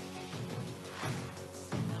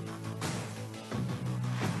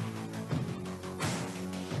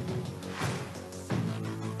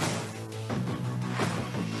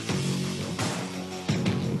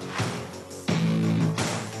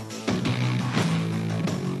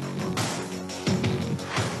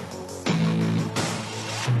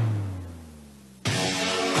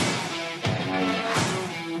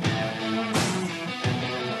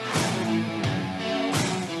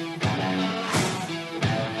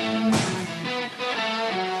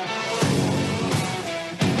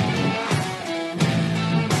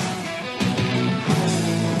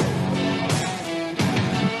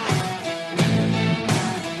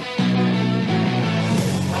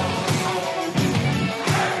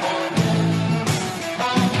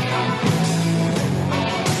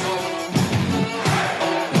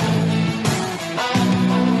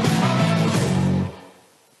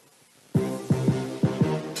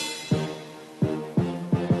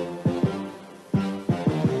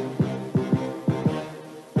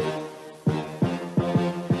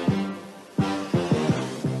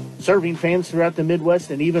 Serving fans throughout the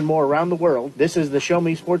Midwest and even more around the world, this is the Show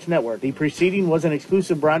Me Sports Network. The preceding was an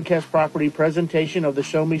exclusive broadcast property presentation of the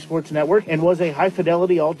Show Me Sports Network and was a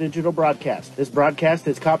high-fidelity all-digital broadcast. This broadcast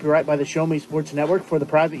is copyright by the Show Me Sports Network for the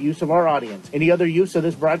private use of our audience. Any other use of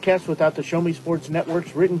this broadcast without the Show Me Sports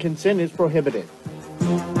Network's written consent is prohibited.